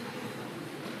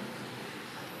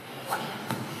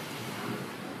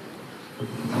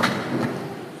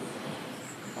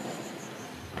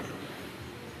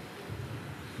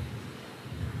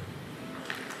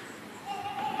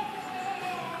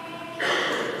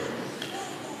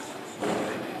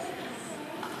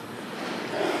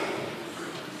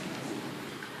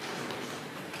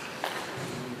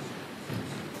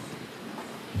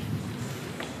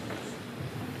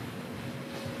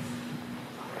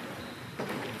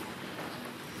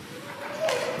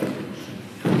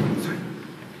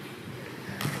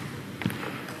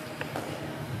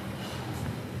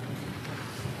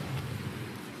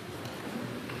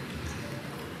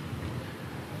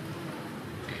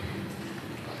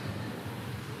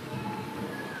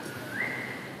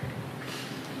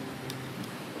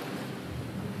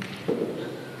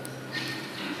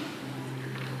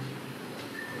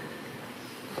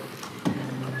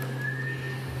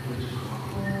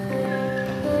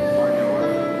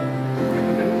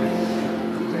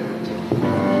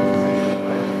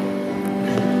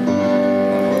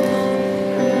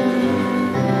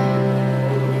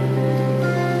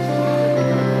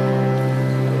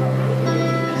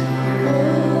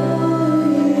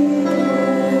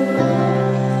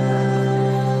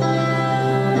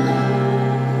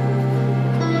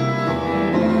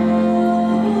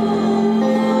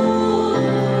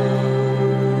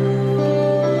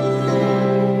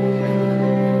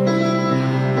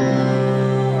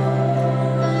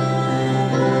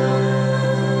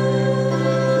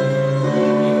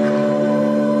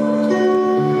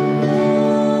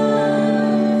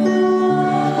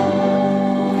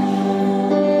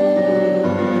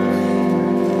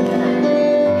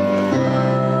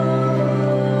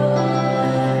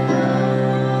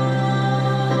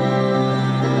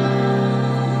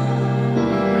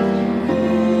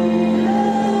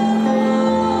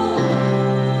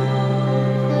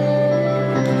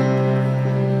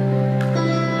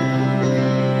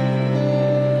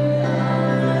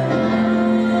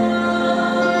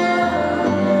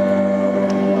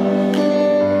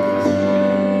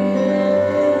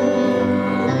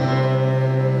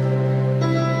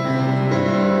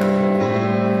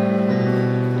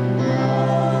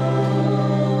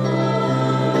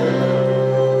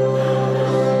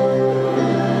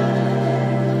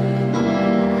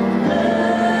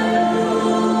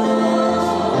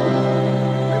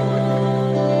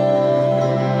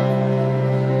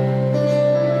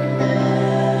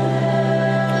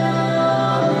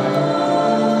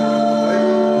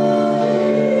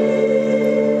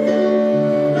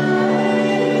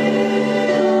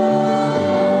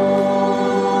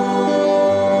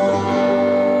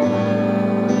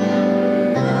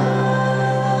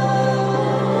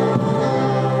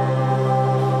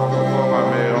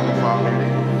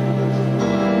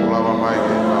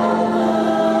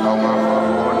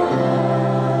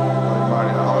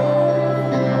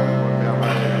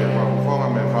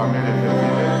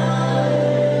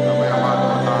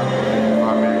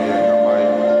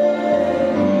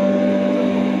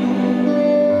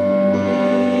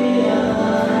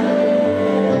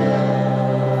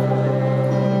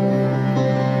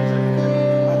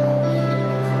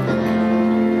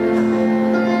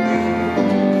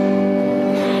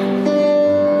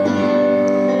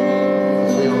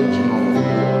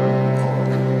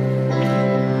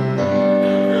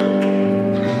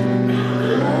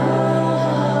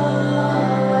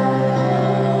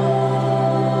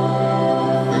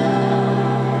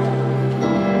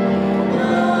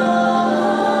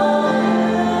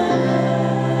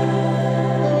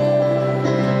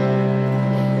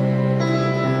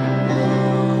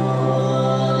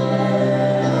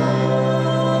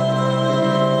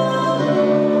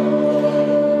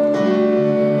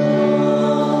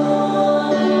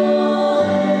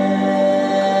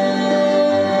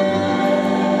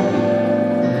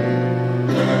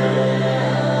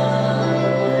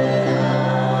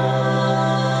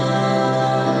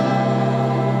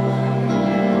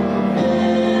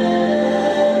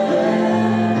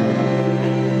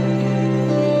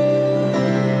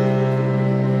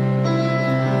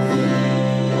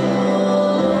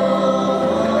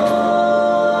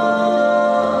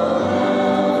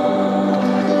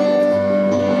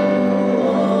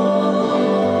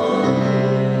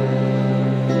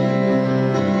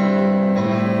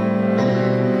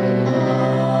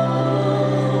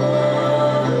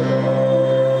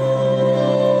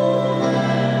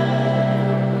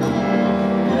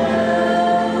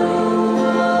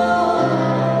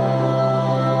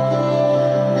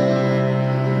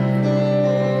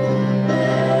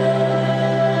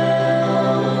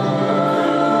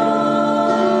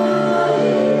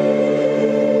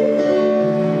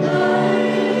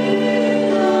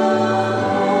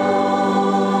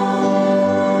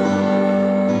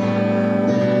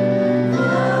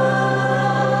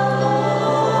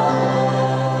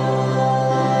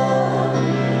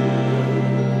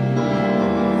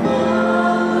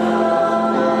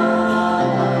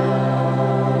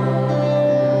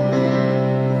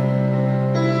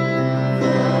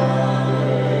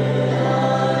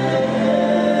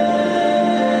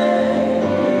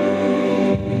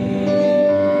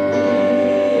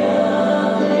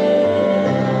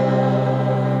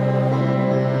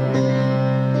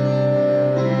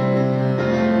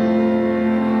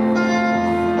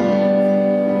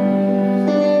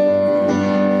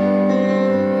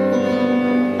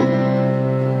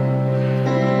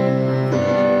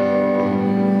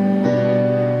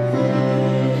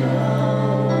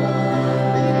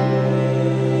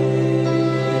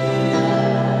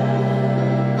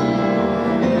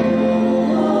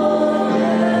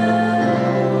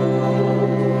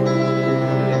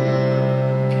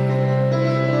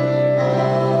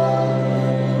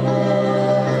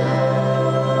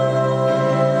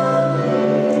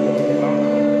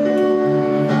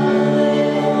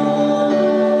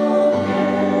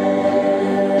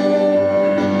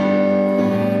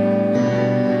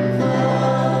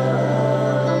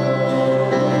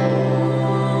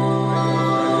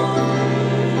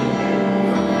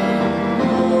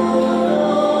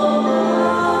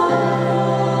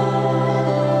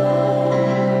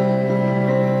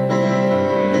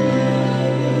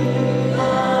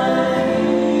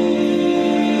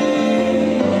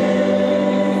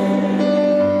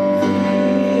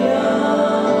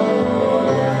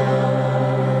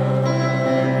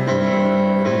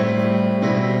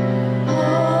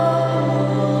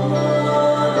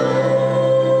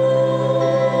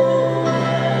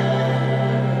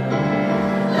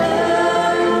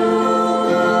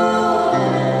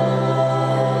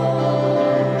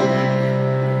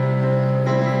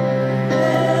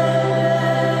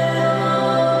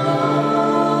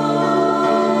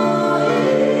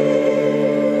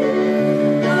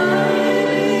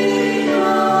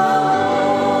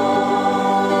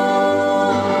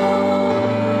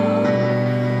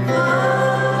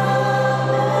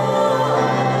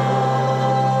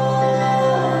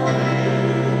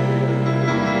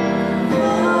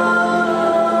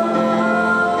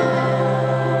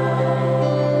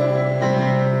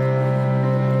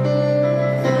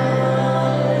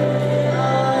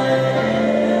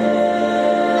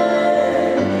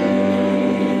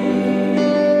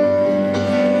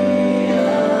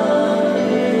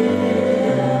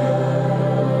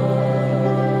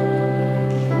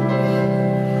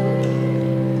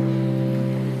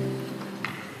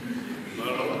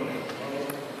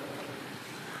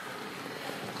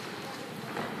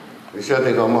 Isia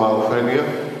te ka maa OPHELIA,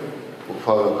 o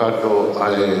whakakato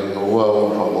ai ua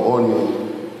o whamaoni,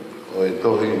 o e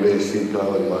tohi me sika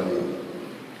o i mani.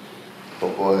 O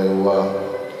ko e ua,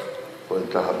 o e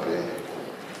tahape.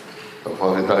 Ka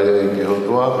whaketaia i ke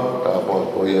hotua, ka apua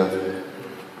koia,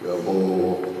 ka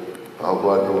mo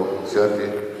ahuato siate,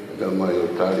 ka mai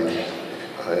o tari,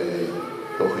 ai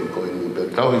tohi koini. Pe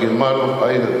tau i ke maro,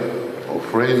 ai o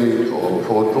frame, o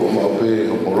foto, o maupe,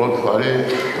 o morotu whare,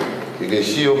 ki ke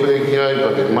sio pe ki ai, pa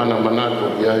ke mana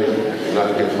manato ki ai, nā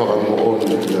ke whaka mo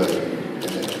onu ki ai.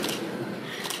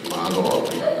 Mahalo au.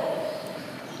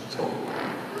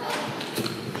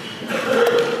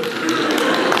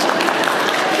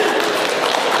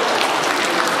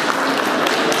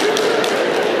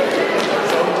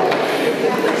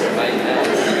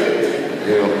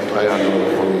 Ai ano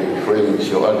foi frame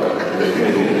sio ata.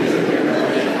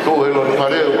 Tō e lo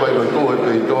pareo, pai lo tō e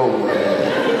peitong,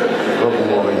 lopu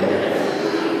moi.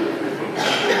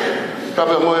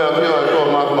 Tape moe a pio a tō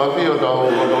mawhio tau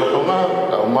tonga,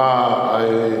 tau mā ai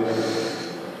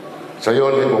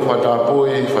saione mo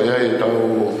whatapui, whaiai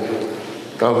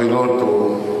tau hiloto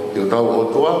i o tau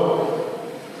otua.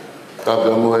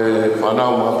 Tape moe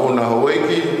whanau mapuna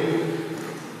haweiki.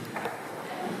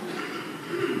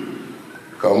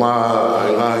 Ka mā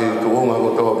ai ngahi tuunga ko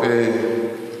tō pe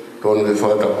tōnu e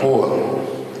whatapua.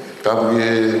 Tapu ki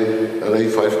e rei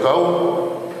whaifkau,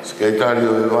 skeitari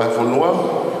o e whaifonua,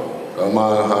 ka mā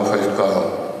ha whaifkau.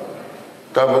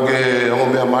 Tapu ki e ongo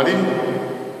mea mari,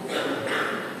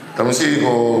 tamisi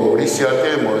ko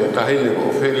risiate mo e tahine ko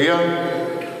OPHELIA,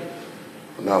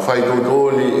 nā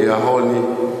whaitotoni e ahoni,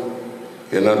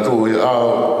 e nā tū e ao,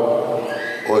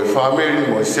 o e whameri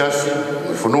mo e siasi,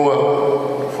 mo e whanua,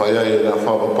 whaiai e nā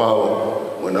whapapau,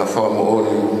 mo e nā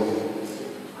whamaoni,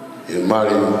 e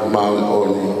mari maui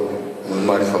oni, mo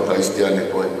mari whakaistiane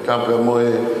koe. Tāpea moe,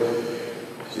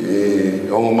 si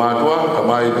ongo mātua, ka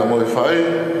mai ka moe whae,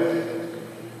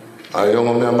 ai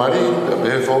ongo mea mari, ka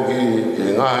pehe whoki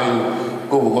e ngahi,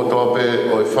 kupu kotoa pe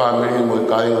o e whamiri, mo e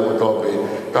kainga kotoa pe,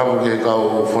 tapu ki e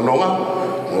kau whanonga,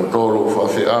 mo tōru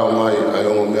whawhi au mai, ai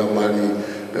ongo mea mari,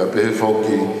 ka pehe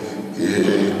whoki ki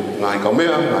e ngahi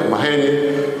kaumea, ngahi maheni,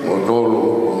 mo tōru,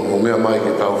 mo mea mai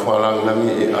ki tau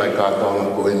wharangangi e ai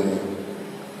kātoanga koeni.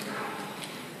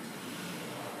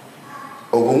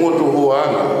 O kungotu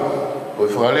huanga, o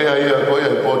whakarea ia koia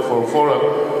e Port Forfora,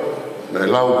 na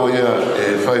lau koia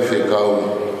e whaiwhi kau.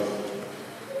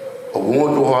 O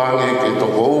kungotu huanga ke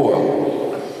toko ua,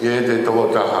 i e te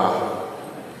toko taha.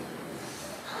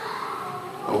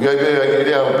 O kia pēa ki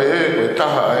rea o pehe, koe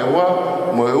taha ai ua,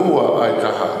 mo e ua ai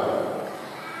taha.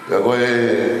 Ia koe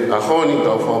ahoni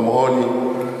kau whamohoni,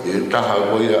 i e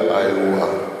taha koia ai ua.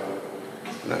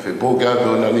 Na whipoke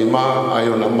atu na ni maa, ai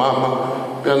o na mama,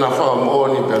 pia na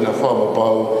whamohoni, pia na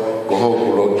whamapau, ko hoku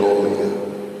roto ia.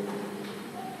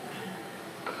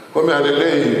 Ko mea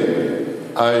lelei,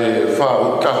 ai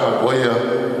whautaha koia,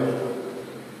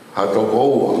 ha toko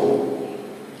ua.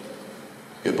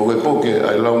 E poke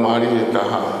ai lau maari e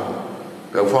taha.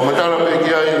 Pia whamatara pe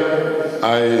ki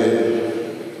ai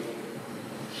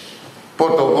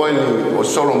poto koini o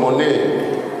Solomone,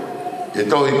 e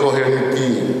tohi kohe riti,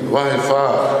 wahe wha,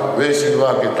 wesi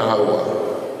wā ke tahaua.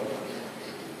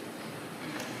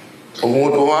 O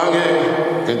ngoto wange,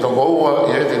 ke toko ua,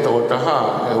 i e te toko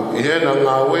taha, i hena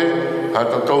ngāwe, ha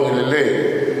totongi lele.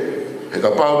 E ka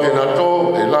pau te na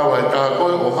tō, e lawa e taha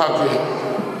koe, o hake,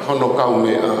 hono kau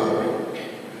mea.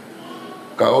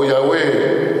 Ka oia we,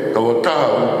 toko taha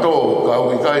u tō, ka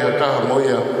au i kai ha taha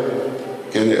moia,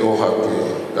 ke ne o hake.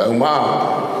 Ka umaa,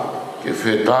 ke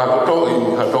whetā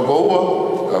kutoi ha toko ua,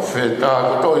 ka whetā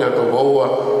kutoi ha toko ua,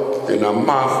 tēnā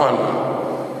māwhana.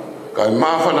 Ka e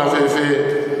māwhana whewhe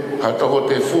ha toko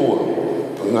te fua,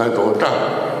 ngai toko taha.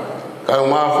 Ka e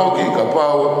māwhoki ka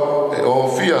pau e o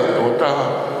whia toko taha.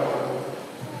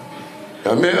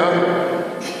 Ka mea,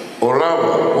 o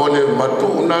lawa, kone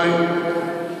matu nai,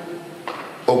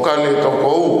 o kane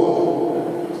toko ua.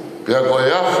 Pea koe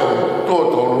afo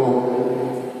tōtoru,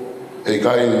 e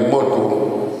kai motu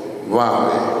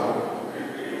wāme.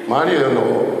 Mari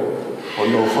ono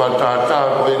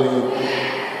whatata koeni,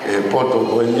 e poto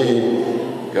koeni,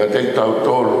 kia te tau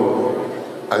tōru,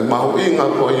 ai mahu inga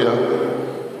koia,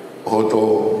 o to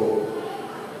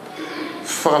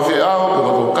whawhi au,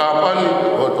 o to kāpani,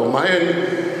 o to maheni,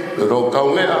 o to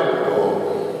kaumea,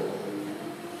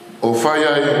 o whai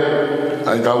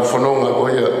ai tau whanonga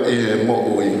koia i e mo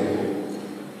ui.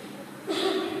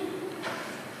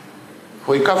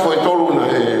 Hoi kafo e toru na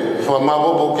e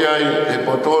whamabopo ki ai e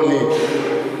potoni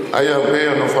ai au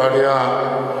pēa no wharea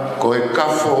ko e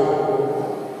kafo,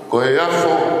 ko e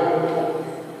afo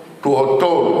tu o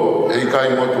toru e kai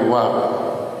motu wā.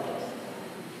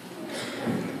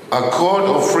 A cord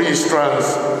of free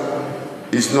strands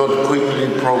is not quickly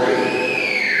broken.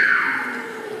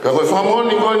 Ka koe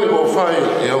whamoni koe ni ko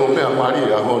whai e o mea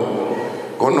mari a hon.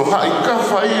 Kono hai ka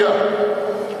whaia.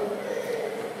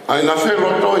 Ai na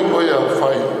whero toi koe a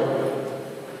whai.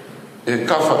 E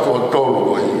kafa tō tōru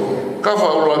koe. Kafa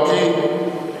ura ki.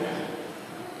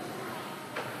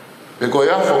 E koe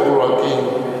afo ura ki.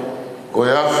 Koe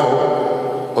afo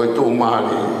koe tū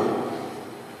mari.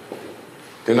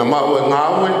 Tēnā mau e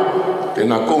ngāwe.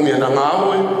 Tēnā kongi e na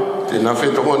ngāwe. Tēnā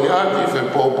whetongoni aki.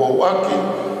 Whepōpō aki.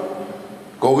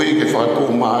 Ko hui ke whātū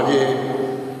mari e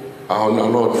a hona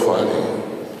Lord whare.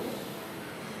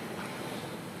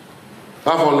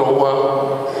 Afo no wā,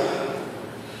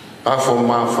 afo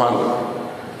mawhana.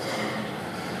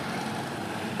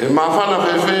 E mawhana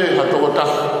whewhe ha toko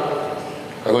taha.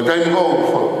 A ko taimi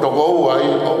kou toko ua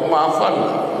i o mawhana.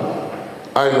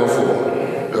 Ai no fu.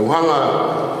 E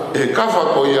uhanga e kafa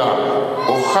ko ia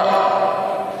o ha.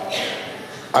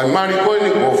 Ai mari koe ni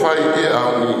ko whai e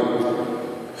au ni.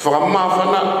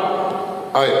 Whakamawhana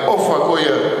ai ofa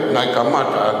koia nai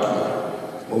kamata aki.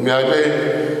 O mea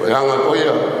ipe, o anga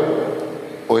koia,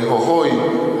 o i hohoi,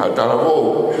 ha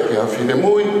tarawou, ki a whine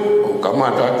mui, o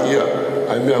kamata aki ia,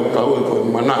 ai mea utau e koe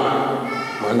mana.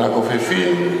 Mana ko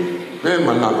whewhin, me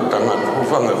mana ko tangata,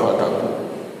 hufanga whatapu.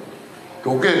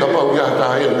 Tuke ka pau kia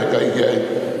taha ia me ka ike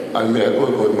ai mea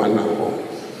koe mana ko.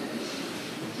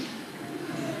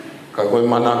 Ka koe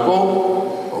mana ko,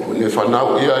 ne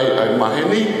whanau iai ai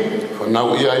maheni,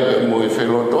 whanau iai pe moe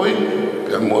whelotoi,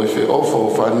 pe moe whe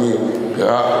ofo whani, pe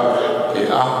a, e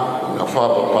a, na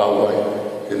whapapau ai,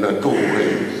 e na tuu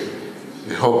hei,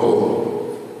 e hoko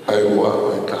ai ua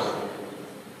koe taha.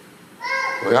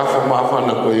 Koe awha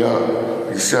mawhana koe a,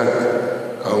 i sat,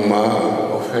 au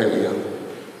maa OPHELIA,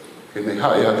 ke ne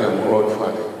hae ake morot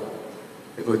whare.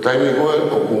 E koe taimi koe,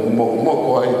 o ku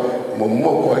moko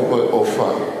ai koe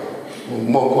ofa,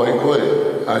 moko ai koe,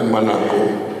 ai mana ko.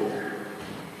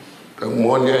 Ka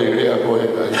monia i rea koe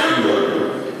ai hiwa.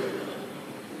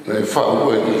 Nei whao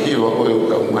koe ki hiwa koe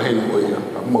ka maheni koe ia.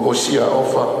 Ka moko sia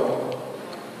ofa.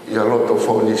 Ia loto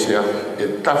whauni sia. E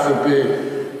tafu pe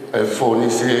ai whauni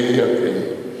sia ia ke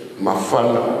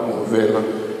mawhana o vela.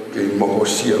 Ke moko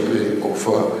sia pe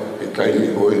ofa e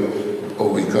taimi koe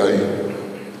o wikai.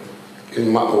 Ke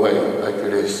mako ai ai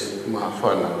keres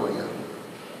mawhana koe ia.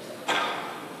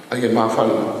 Ai ke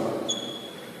mawhana.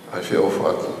 Ai whi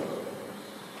ofa aki.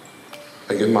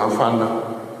 Ai ke mawhana,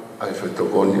 ai whi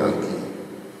tokoni aki.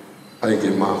 Ai ke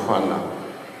mawhana,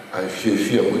 ai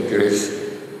whia mo keresi,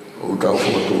 o utau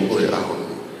whotu koe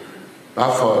ahoni.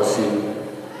 Awha asi,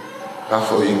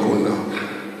 awha i kuna.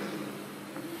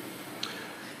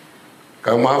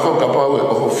 Ka mawha ka pau e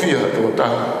oho whia tō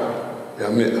taha, ia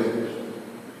mea.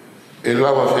 E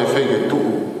lawa whewhe ke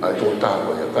tuu ai tō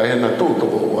taha koe, ka hena tuu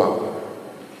toko ua.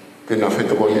 Tēnā whi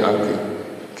tokoni aki.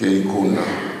 Ke i kuna.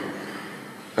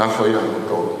 Awha i ango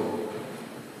tōru.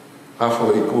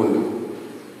 Awha i kuna.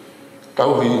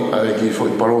 Tauhi ai ki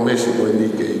fwoi paromesi koe ni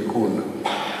ke i kuna.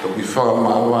 Toki whaka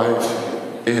mawai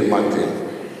e mate.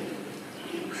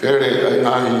 Where ai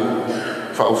ngahi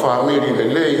whau whamiri le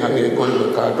lei hangi e koe koe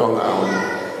kātonga aoni.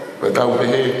 Koe tau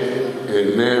pehe e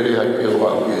lere ai e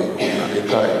wau ke i kuna e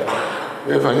kai.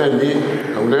 E whaheni,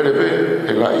 nau lere pe,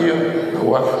 e la ia,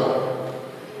 nau wafu.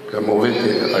 Ka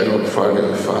mowete ai Lord whare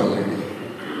e whamiri.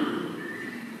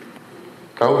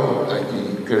 Tau ai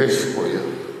ki keresi koea.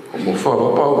 O mo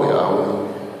whapapau e aoni.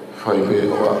 Whai pe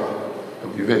oa. O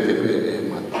ki vete pe e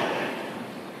mata.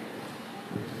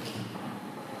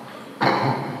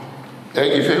 E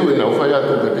ki whehu e nau whai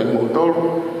atu pe te motoru.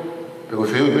 Pe ko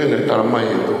whehu pe ne taramai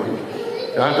e tohi.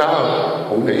 E hata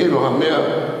o ne ilo ha mea.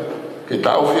 Ke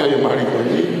tau whia e mari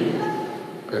koni.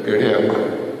 Pe ke rea mai.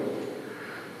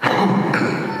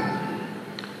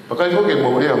 Pakai hoke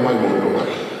mo rea mai mo toa.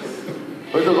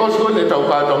 O te kosko ne tau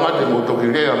kātonga te mo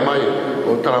toki rea mai,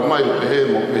 o tara mai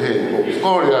pehe mo pehe. O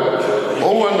kōrea, o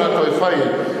wana toi whai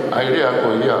ai rea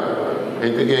ko ia. E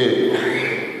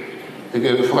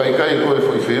teke whai kai koe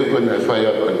whai whehu koe nei whai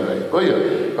a koe nei. Koia,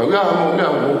 ka wea mo mea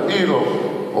mo iro,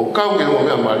 o kauke mo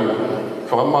mea mari.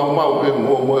 Whakamau pe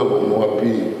mo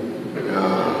api.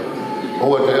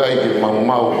 O te ai ke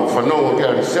mau, whanongo ke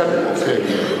arisat o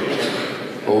whegi.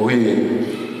 O hui,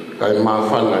 kai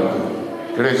mawhana ki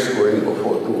kres koe ni ko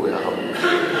whotu e hau.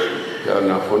 Kia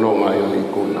na whanonga i ni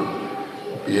kuna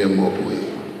i e mo pui.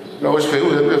 Na os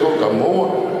whehu e pe whoka moa,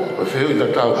 o whehu i ta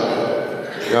tau.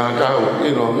 Kia tau,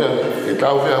 ino mea, e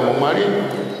tau whea mo mari.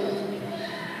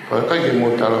 Whakai ke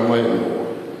mo tara mai mo.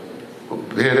 O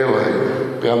pere wai,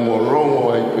 pea mo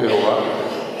rongo ai pe oa.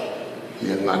 I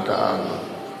e ngata anga.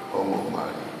 o mo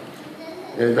mai.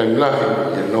 E tai lahi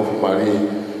e no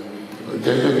mari.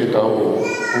 Te ke tau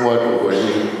ua to ko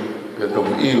ni ke to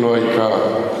I lo I ta o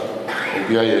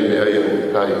kia e mea e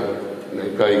o kai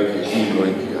nei kai ki I lo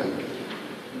I ki ai.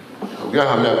 O kia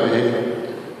ha mea pe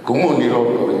kumu ni lo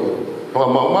to I. Pa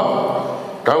mama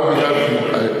tau ki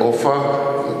ai ofa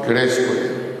kresko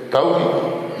tau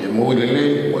ki e mo le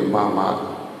o mama.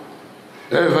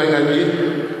 E vai na ni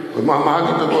o mama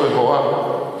ki to ko e hoa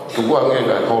tu ko nge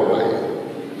da ko lai.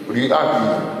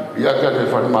 Ri aka te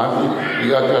whare mati,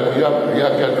 ri aka te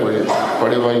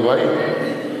whare vai,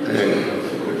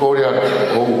 kore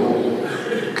aka kou,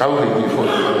 kaure ki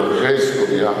whare kresko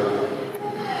ria,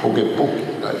 puke puke,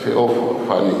 ai whe ofa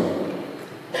whani,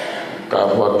 ka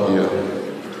wakia,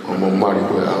 o mo mari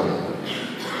koe au.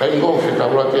 Kai ngō whe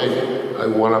taura ke ai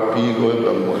wala pigo e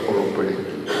ka moe koropere.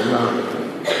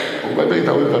 O kai pei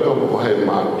tau I kato ko hae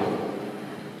maro.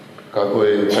 Ka koe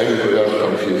kai koe au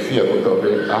tau whiawhia ko tau pe.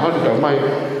 Ahari tau mai,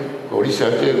 ko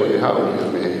risa te ko ni hau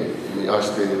me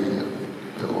Australia.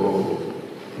 O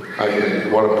ai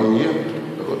warapia,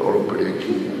 ko oro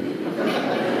pereki.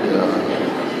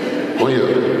 O ia,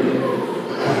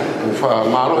 o wha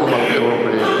maro I mape oro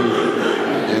pereki,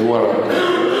 e warapia.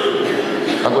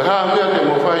 A koe haa mea ke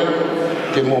mo whai,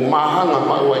 ke mo mahanga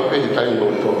mau ai pehi tai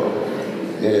mo toa.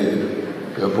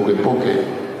 Pea puke puke,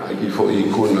 ai ki fo I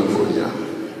kuna ko ia.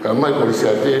 Ka mai ko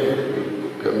risa te,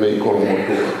 pea mei koro mo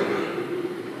tua.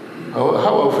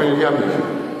 How OPHELIA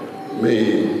me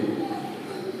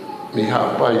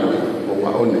hapai o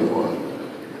ngā one koa.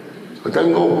 O tai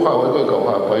ngō whao e koe kau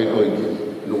hapai koe ki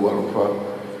nuaro wha.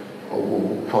 O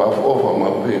whaofa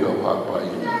ma pe kau hapai.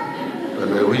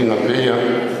 Pene ringa pea,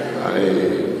 ai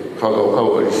whakau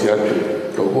kau e risi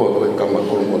atu. Tau hua koe kama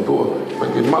koro motua.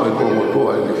 Pake maa e koro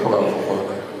motua e ni whakaofa.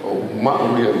 O maa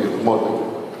uria ni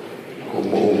moto. Ko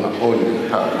mo ngā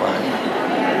one hapai.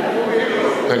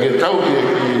 Pake tau ki e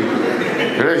ki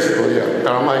Kresko ia,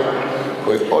 taramai,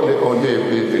 koe one pe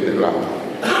te rama.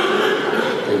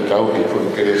 Ke tau ki koe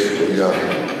kresko ia,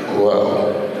 ua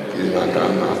ki ngā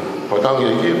tāna. Patang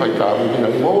ia ki, whai tāmu ki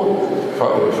nang mō,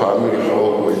 whao e whamiri whao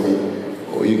koe ni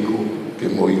o iku, ke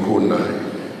mo ikuna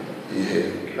I he.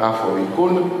 Afo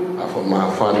ikuna, afo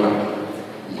mawhana,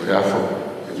 mo e afo,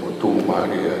 ke mo tū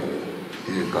maria I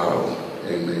he kāo.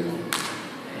 Amen.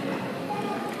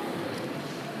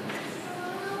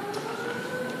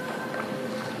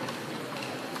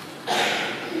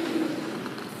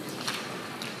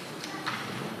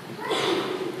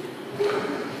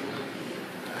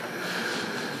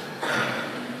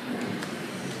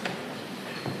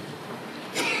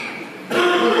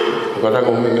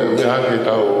 Katako me hake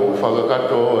tau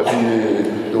whakakato hine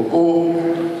toko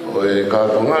o e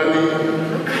kātongani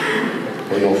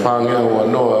o no whangea o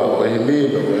anoa o he mi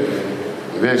o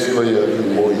e vesi koe a ki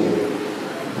moi.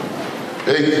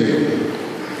 Eki,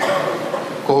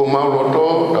 ko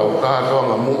mauroto tau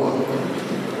kātoanga mua.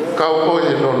 Kau koe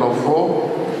he no fo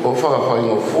o whakawhai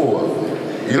no fua.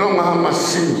 I longa hama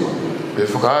sima pe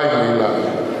whakaai ni la.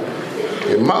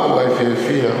 E mau ai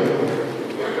whiawhia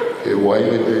e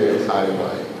waile te ai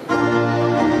vai.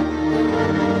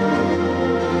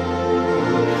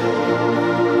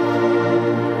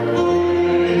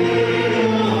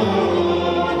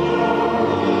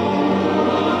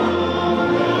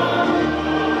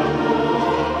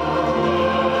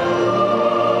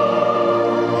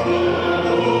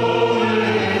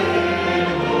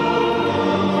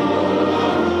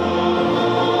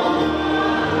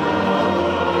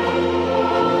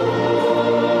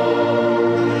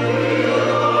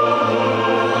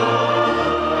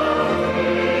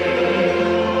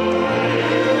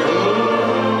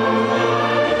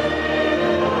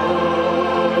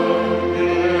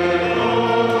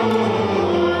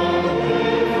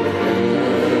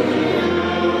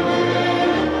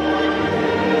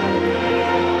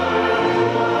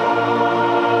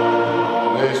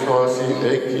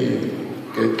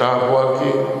 Ke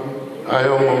tāpuaki, ai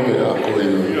ongo me a koe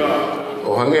nui. O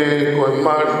hange koe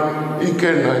mari, I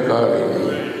kena I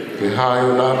kārini. Ke hae o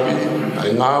nāpi,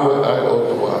 ai ngāwe ai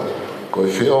otua. Koe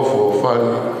whiofo o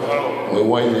whani, me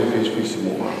waine whispisi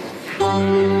mua.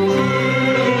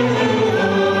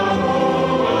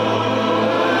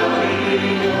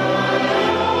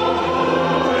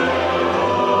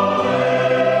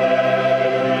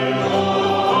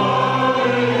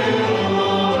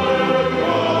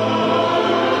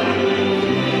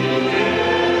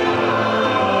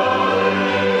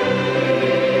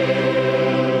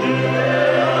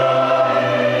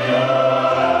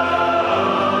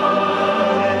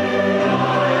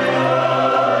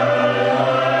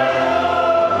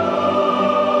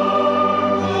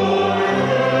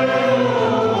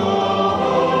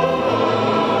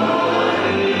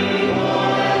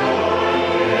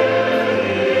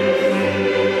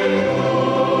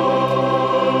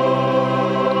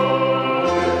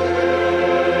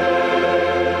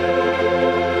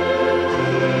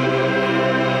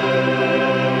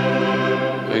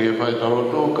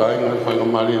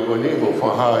 mari ko ni o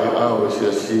whahai au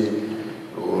sia si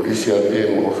o risia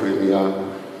te mo OPHELIA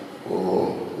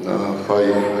o na whai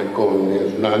ai ko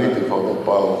na ni te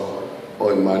whakapau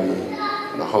o i mari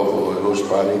na hauko e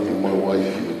hospani te mo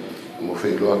waifi mo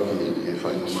wheloa ki e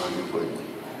whai na mari ko i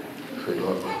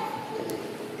wheloa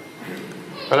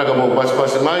para ka mo pas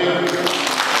mai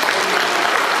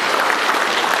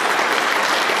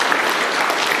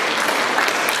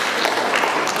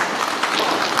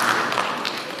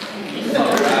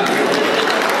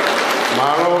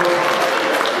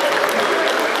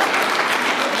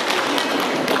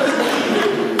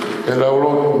e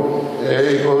laurotu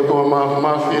e ko toa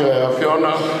mafia e a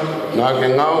whiona nā ke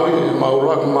ngaui e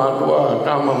mauraki mātua a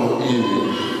tama mo iwi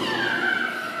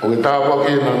o ke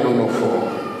tāwaki na nuno fo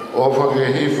o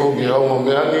whake hifo ki aunga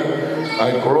meani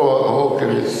ai koroa a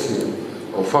hokeresi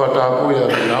o whātāpuia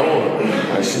ki naua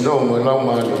ai sino mo e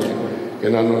laumani ke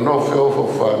na nuno feo fo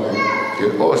whane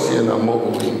ke osi e na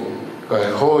mokui ka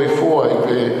e hoi fua i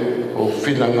pe o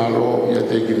whinangaro i a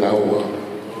te ki naua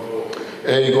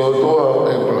e i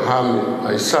gotoa Abraham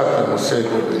ai saki mo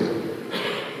seko pe.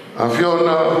 A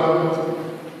whiona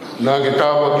nā ke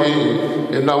tāwaki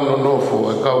e nauno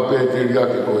nofo e kau pētiri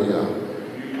ake ko ia.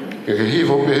 Ke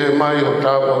hifo pe he mai o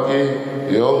tāwaki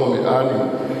e ongo me ani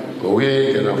ko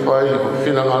i ke na whai o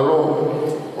whinangalo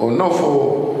o nofo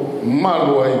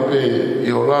malu ai pe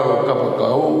i o laro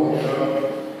kapakau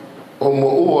o mo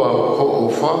ua ho o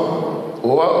wha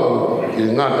o au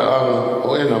ki ngata anga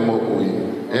o ena mo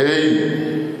ui.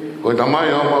 Ei, ko ta mai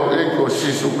o mau e ko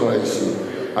Sisu Kraisi.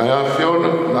 Ai a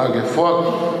whiona nā ke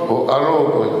whaki o aro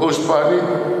ko e huspani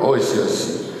o i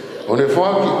siasi. O ne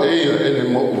whaki e ia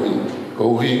ene mo ui,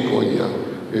 ko uhi ko ia.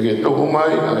 E ke toku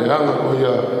mai ai anga ko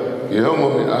ia ke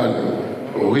hongo me ani,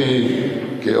 ko uhi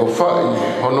ke o whai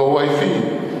hono waifi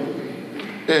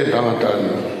e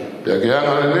tangatani. Pea ke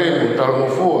anga le mo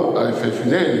talamofua ai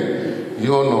whewhineni i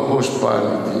hono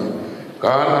huspani ti.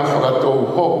 Ka ana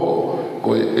whakatou hoko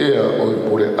ko e ea o i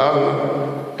pure anga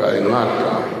ta e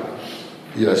ngata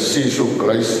ia Sisu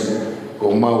Kraisi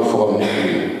ko mau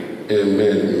whakamui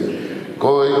Amen.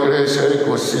 Ko e kresa e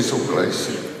ko Sisu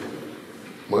Kraisi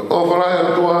mo e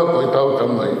ofarai atua ko i tau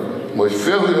tamai mo i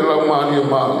wheu i raumani e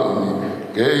maani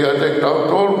ke ia te tau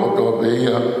tolu mo tō pe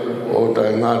ia o ta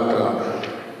e ngata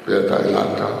pea ta e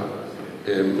ngata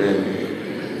Amen.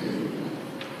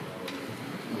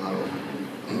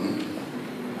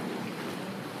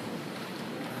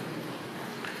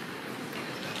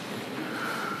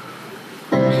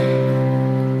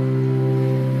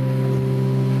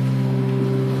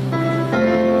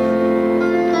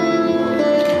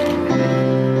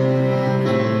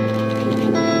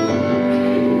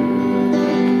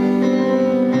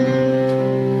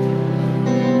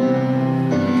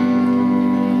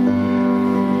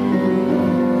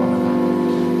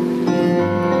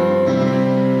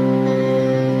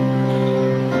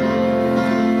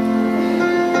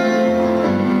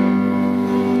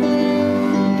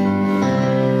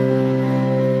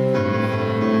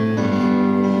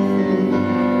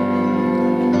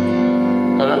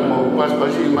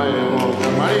 Pas mai mo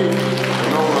mai